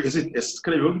called Book Creator?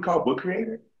 Could it really be called Book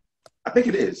Creator? I think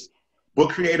it is.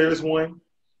 Book Creator is one.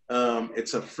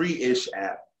 It's a free-ish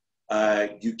app.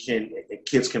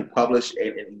 Kids can publish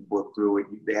an ebook through it.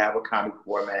 They have a comic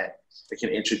format. They can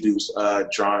introduce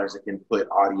drawings. They can put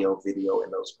audio, video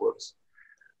in those books.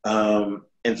 And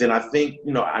then I think,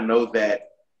 I know that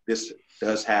this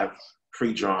does have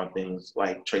pre-drawn things,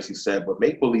 like Tracy said, but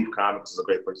Make-Believe Comics is a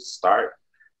great place to start.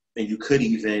 And you could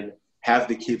even have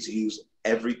the kids use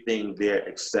everything there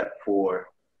except for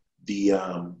the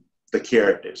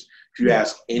characters. If you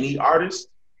ask any artist,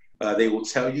 they will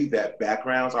tell you that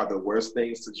backgrounds are the worst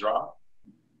things to draw.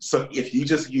 So if you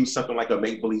just use something like a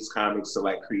Make-Believe Comics to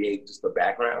like create just the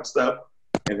background stuff,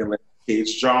 and then let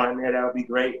kids draw in there, that would be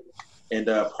great. And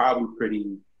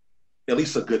probably at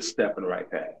least a good step in the right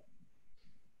path.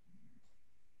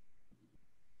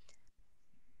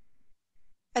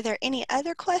 Are there any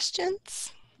other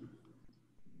questions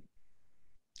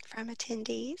from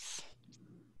attendees?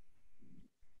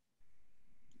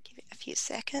 Give it a few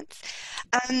seconds.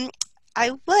 I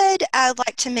would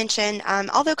like to mention,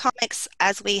 although comics,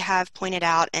 as we have pointed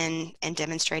out and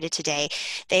demonstrated today,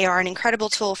 they are an incredible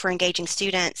tool for engaging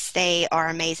students. They are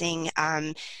amazing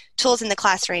tools in the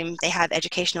classroom. They have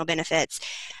educational benefits.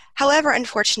 However,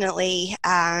 unfortunately,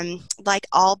 like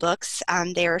all books,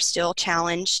 they are still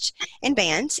challenged and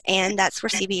banned, and that's where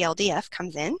CBLDF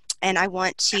comes in. And I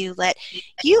want to let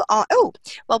you all,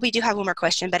 we do have one more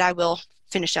question, but I will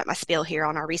finish up my spiel here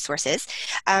on our resources.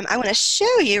 I want to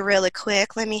show you really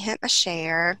quick, let me hit my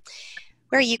share,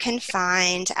 where you can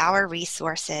find our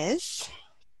resources.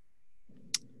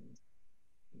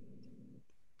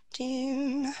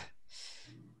 And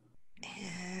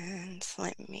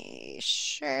let me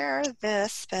share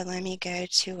this, but let me go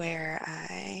to where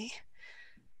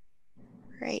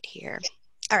right here.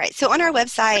 All right, so on our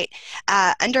website,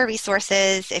 under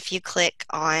resources, if you click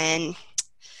on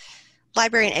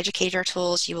library and educator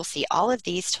tools, you will see all of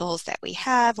these tools that we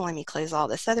have. Let me close all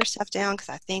this other stuff down because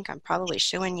I think I'm probably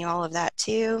showing you all of that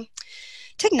too.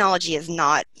 Technology is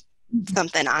not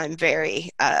something I'm very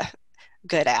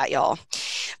good at, y'all.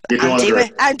 You're doing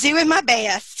great. I'm doing my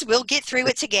best. We'll get through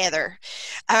it together.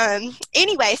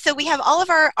 Anyway, so we have all of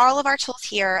our tools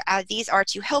here. These are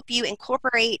to help you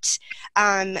incorporate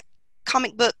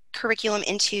comic book curriculum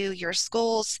into your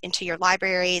schools, into your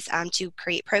libraries, to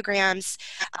create programs,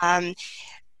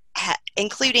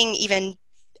 including even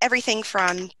everything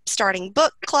from starting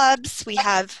book clubs. We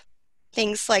have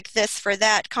things like this for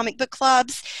that, comic book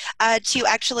clubs, to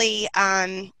actually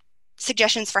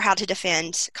suggestions for how to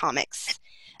defend comics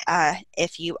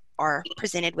if you are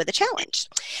presented with a challenge.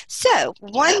 So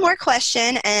one more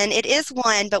question, and it is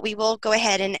one, but we will go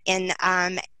ahead and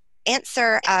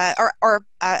answer or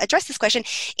address this question.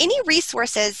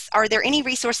 Are there any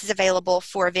resources available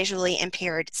for visually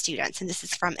impaired students? And this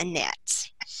is from Annette.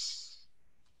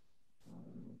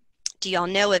 Do y'all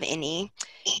know of any?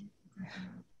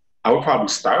 I would probably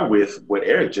start with what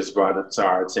Eric just brought up to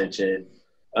our attention,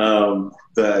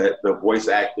 the voice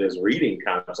actors reading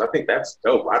comics. I think that's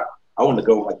dope. I want to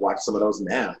go watch some of those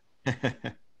now.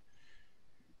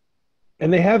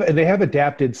 And they have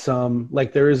adapted some,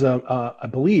 like there is I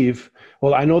believe,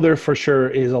 well, I know there for sure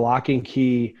is a Lock and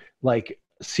Key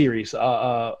series,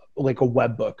 like a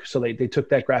web book. So they took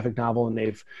that graphic novel and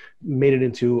they've made it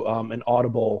into an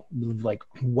Audible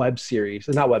web series,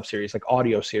 not web series, like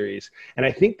audio series. And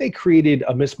I think they created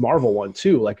a Miss Marvel one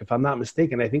too. If I'm not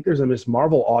mistaken, I think there's a Miss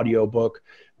Marvel audio book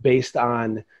based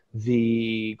on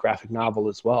the graphic novel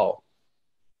as well.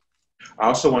 I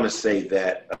also want to say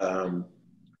that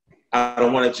I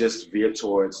don't want to just veer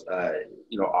towards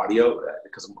audio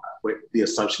because the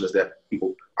assumption is that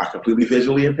people are completely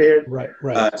visually impaired.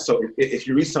 Right. So if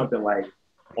you read something like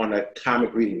on a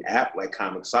comic reading app like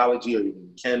Comixology or even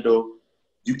Kindle,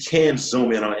 you can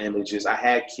zoom in on images. I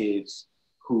had kids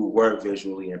who were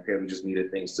visually impaired who just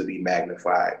needed things to be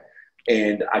magnified,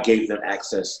 and I gave them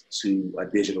access to a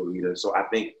digital reader. So I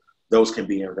think those can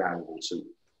be invaluable too.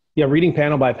 Yeah, reading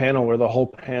panel by panel where the whole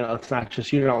panel, it's not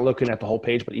just, you're not looking at the whole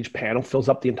page, but each panel fills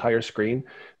up the entire screen.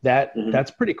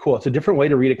 That's pretty cool. It's a different way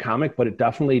to read a comic, but it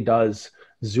definitely does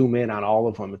zoom in on all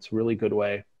of them. It's a really good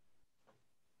way.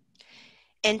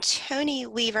 And Tony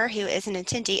Weaver, who is an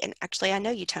attendee, and actually I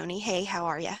know you, Tony. Hey, how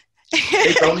are you?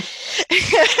 Hey, Tony.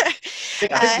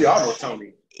 I think we all know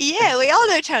Tony. Yeah, we all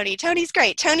know Tony. Tony's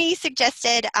great. Tony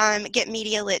suggested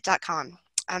getmedialit.com.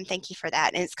 Thank you for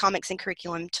that. And it's comics and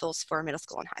curriculum tools for middle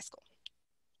school and high school.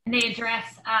 And they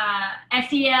address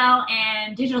SEL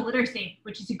and digital literacy,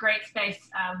 which is a great space.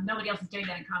 Nobody else is doing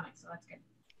that in comics, so that's good.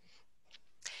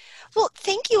 Well,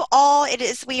 thank you all.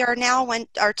 We are now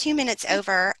 2 minutes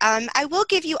over. I will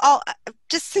give you all,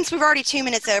 just since we're already 2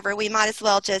 minutes over, we might as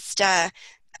well just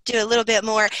do a little bit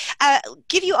more.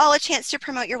 Give you all a chance to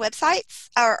promote your websites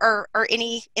or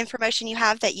any information you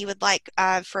have that you would like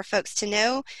for folks to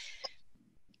know.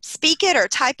 Speak it or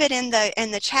type it in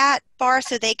the chat bar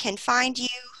so they can find you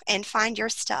and find your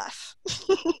stuff.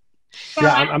 Go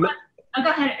ahead,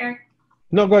 Eric.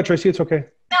 No, go ahead, Tracy. It's okay.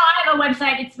 No, I have a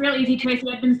website. It's real easy,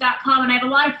 tracyedmonds.com, and I have a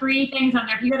lot of free things on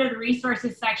there. If you go to the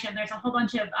resources section, there's a whole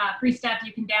bunch of free stuff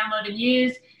you can download and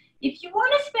use. If you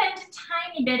want to spend a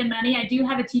tiny bit of money, I do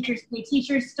have a Teachers Pay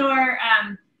Teachers store.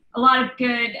 A lot of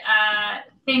good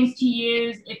things to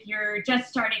use if you're just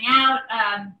starting out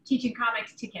teaching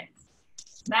comics to kids.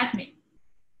 That's me.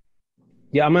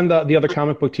 Yeah, I'm on the other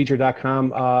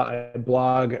comicbookteacher.com. I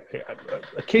blog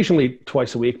occasionally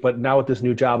twice a week, but now with this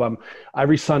new job,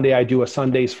 every Sunday I do a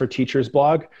Sundays for Teachers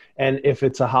blog. And if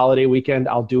it's a holiday weekend,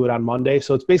 I'll do it on Monday.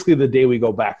 So it's basically the day we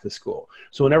go back to school.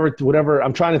 So whenever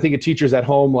I'm trying to think of teachers at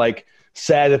home,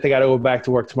 sad that they got to go back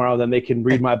to work tomorrow, then they can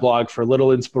read my blog for a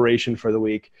little inspiration for the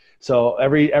week. So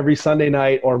every Sunday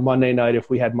night or Monday night,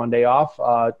 if we had Monday off,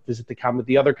 visit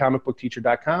the other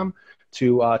comicbookteacher.com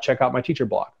to check out my teacher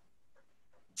blog.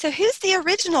 So who's the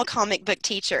original comic book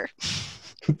teacher?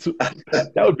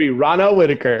 That would be Rana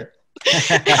Whitaker.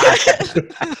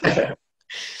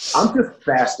 I'm just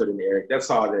faster than Eric. That's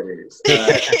all that is.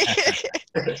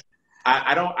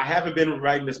 I haven't been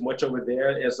writing as much over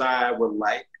there as I would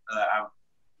like. I've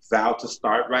vowed to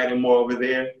start writing more over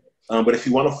there. But if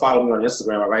you want to follow me on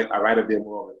Instagram, I write a bit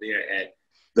more over there at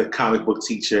the comic book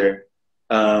teacher.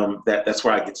 That's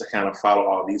where I get to kind of follow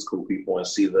all these cool people and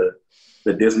see the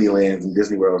Disneylands and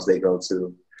Disney Worlds they go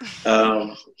to.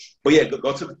 But yeah,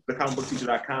 go to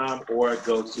thecomicbookteacher.com or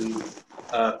go to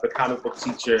the comic book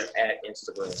teacher at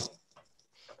Instagram.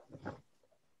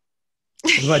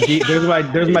 There's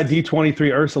my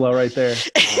D23 Ursula right there.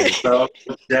 I'm so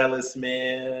jealous,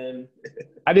 man.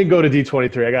 I didn't go to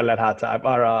D23. I got that hot top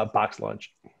or box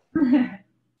lunch.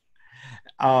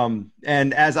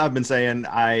 And as I've been saying,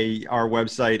 our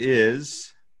website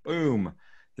is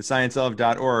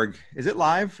thescienceof.org. Is it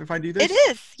live if I do this? It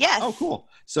is, yes. Oh, cool.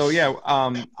 So yeah,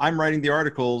 I'm writing the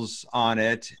articles on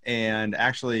it, and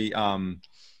actually,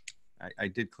 I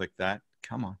did click that.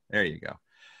 Come on, there you go.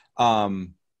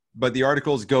 But the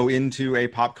articles go into a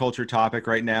pop culture topic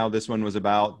right now. This one was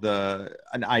about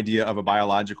an idea of a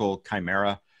biological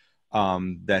chimera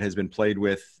that has been played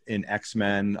with in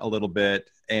X-Men a little bit.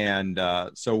 And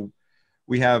so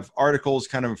we have articles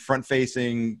kind of front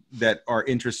facing that are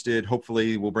interested.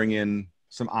 Hopefully we'll bring in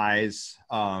some eyes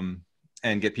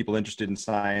and get people interested in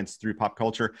science through pop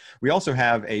culture. We also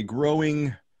have a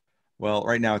growing, well,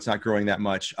 right now it's not growing that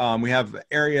much. We have an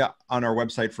area on our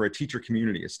website for a teacher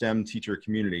community, a STEM teacher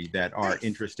community that are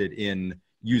interested in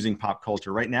using pop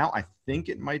culture. Right now, I think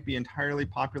it might be entirely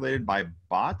populated by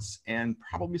bots and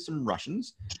probably some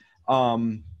Russians.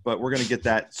 But we're going to get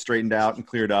that straightened out and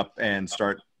cleared up and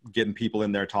start getting people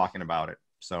in there talking about it.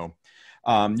 So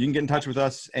you can get in touch with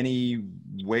us any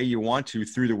way you want to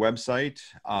through the website.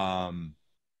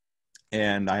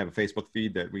 And I have a Facebook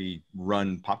feed that we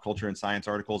run pop culture and science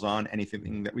articles on,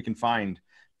 anything that we can find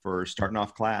for starting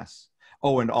off class.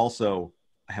 Oh, and also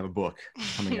I have a book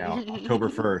coming out October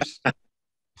 1st.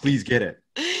 Please get it.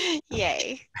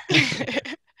 Yay.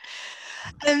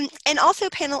 And also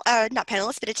not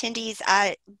panelists, but attendees,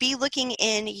 be looking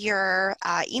in your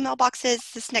email boxes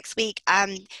this next week.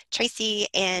 Tracy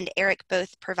and Eric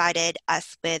both provided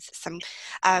us with some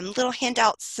little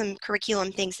handouts, some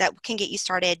curriculum things that can get you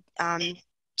started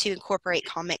to incorporate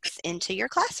comics into your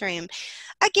classroom.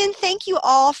 Again, thank you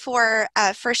all for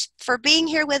being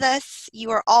here with us.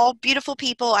 You are all beautiful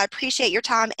people. I appreciate your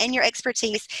time and your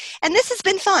expertise. And this has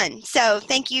been fun. So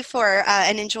thank you for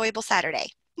an enjoyable Saturday.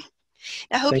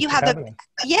 I hope you have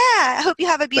I hope you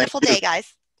have a beautiful day,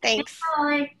 guys. Thanks.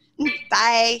 Bye.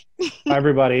 Bye. Bye,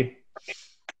 everybody.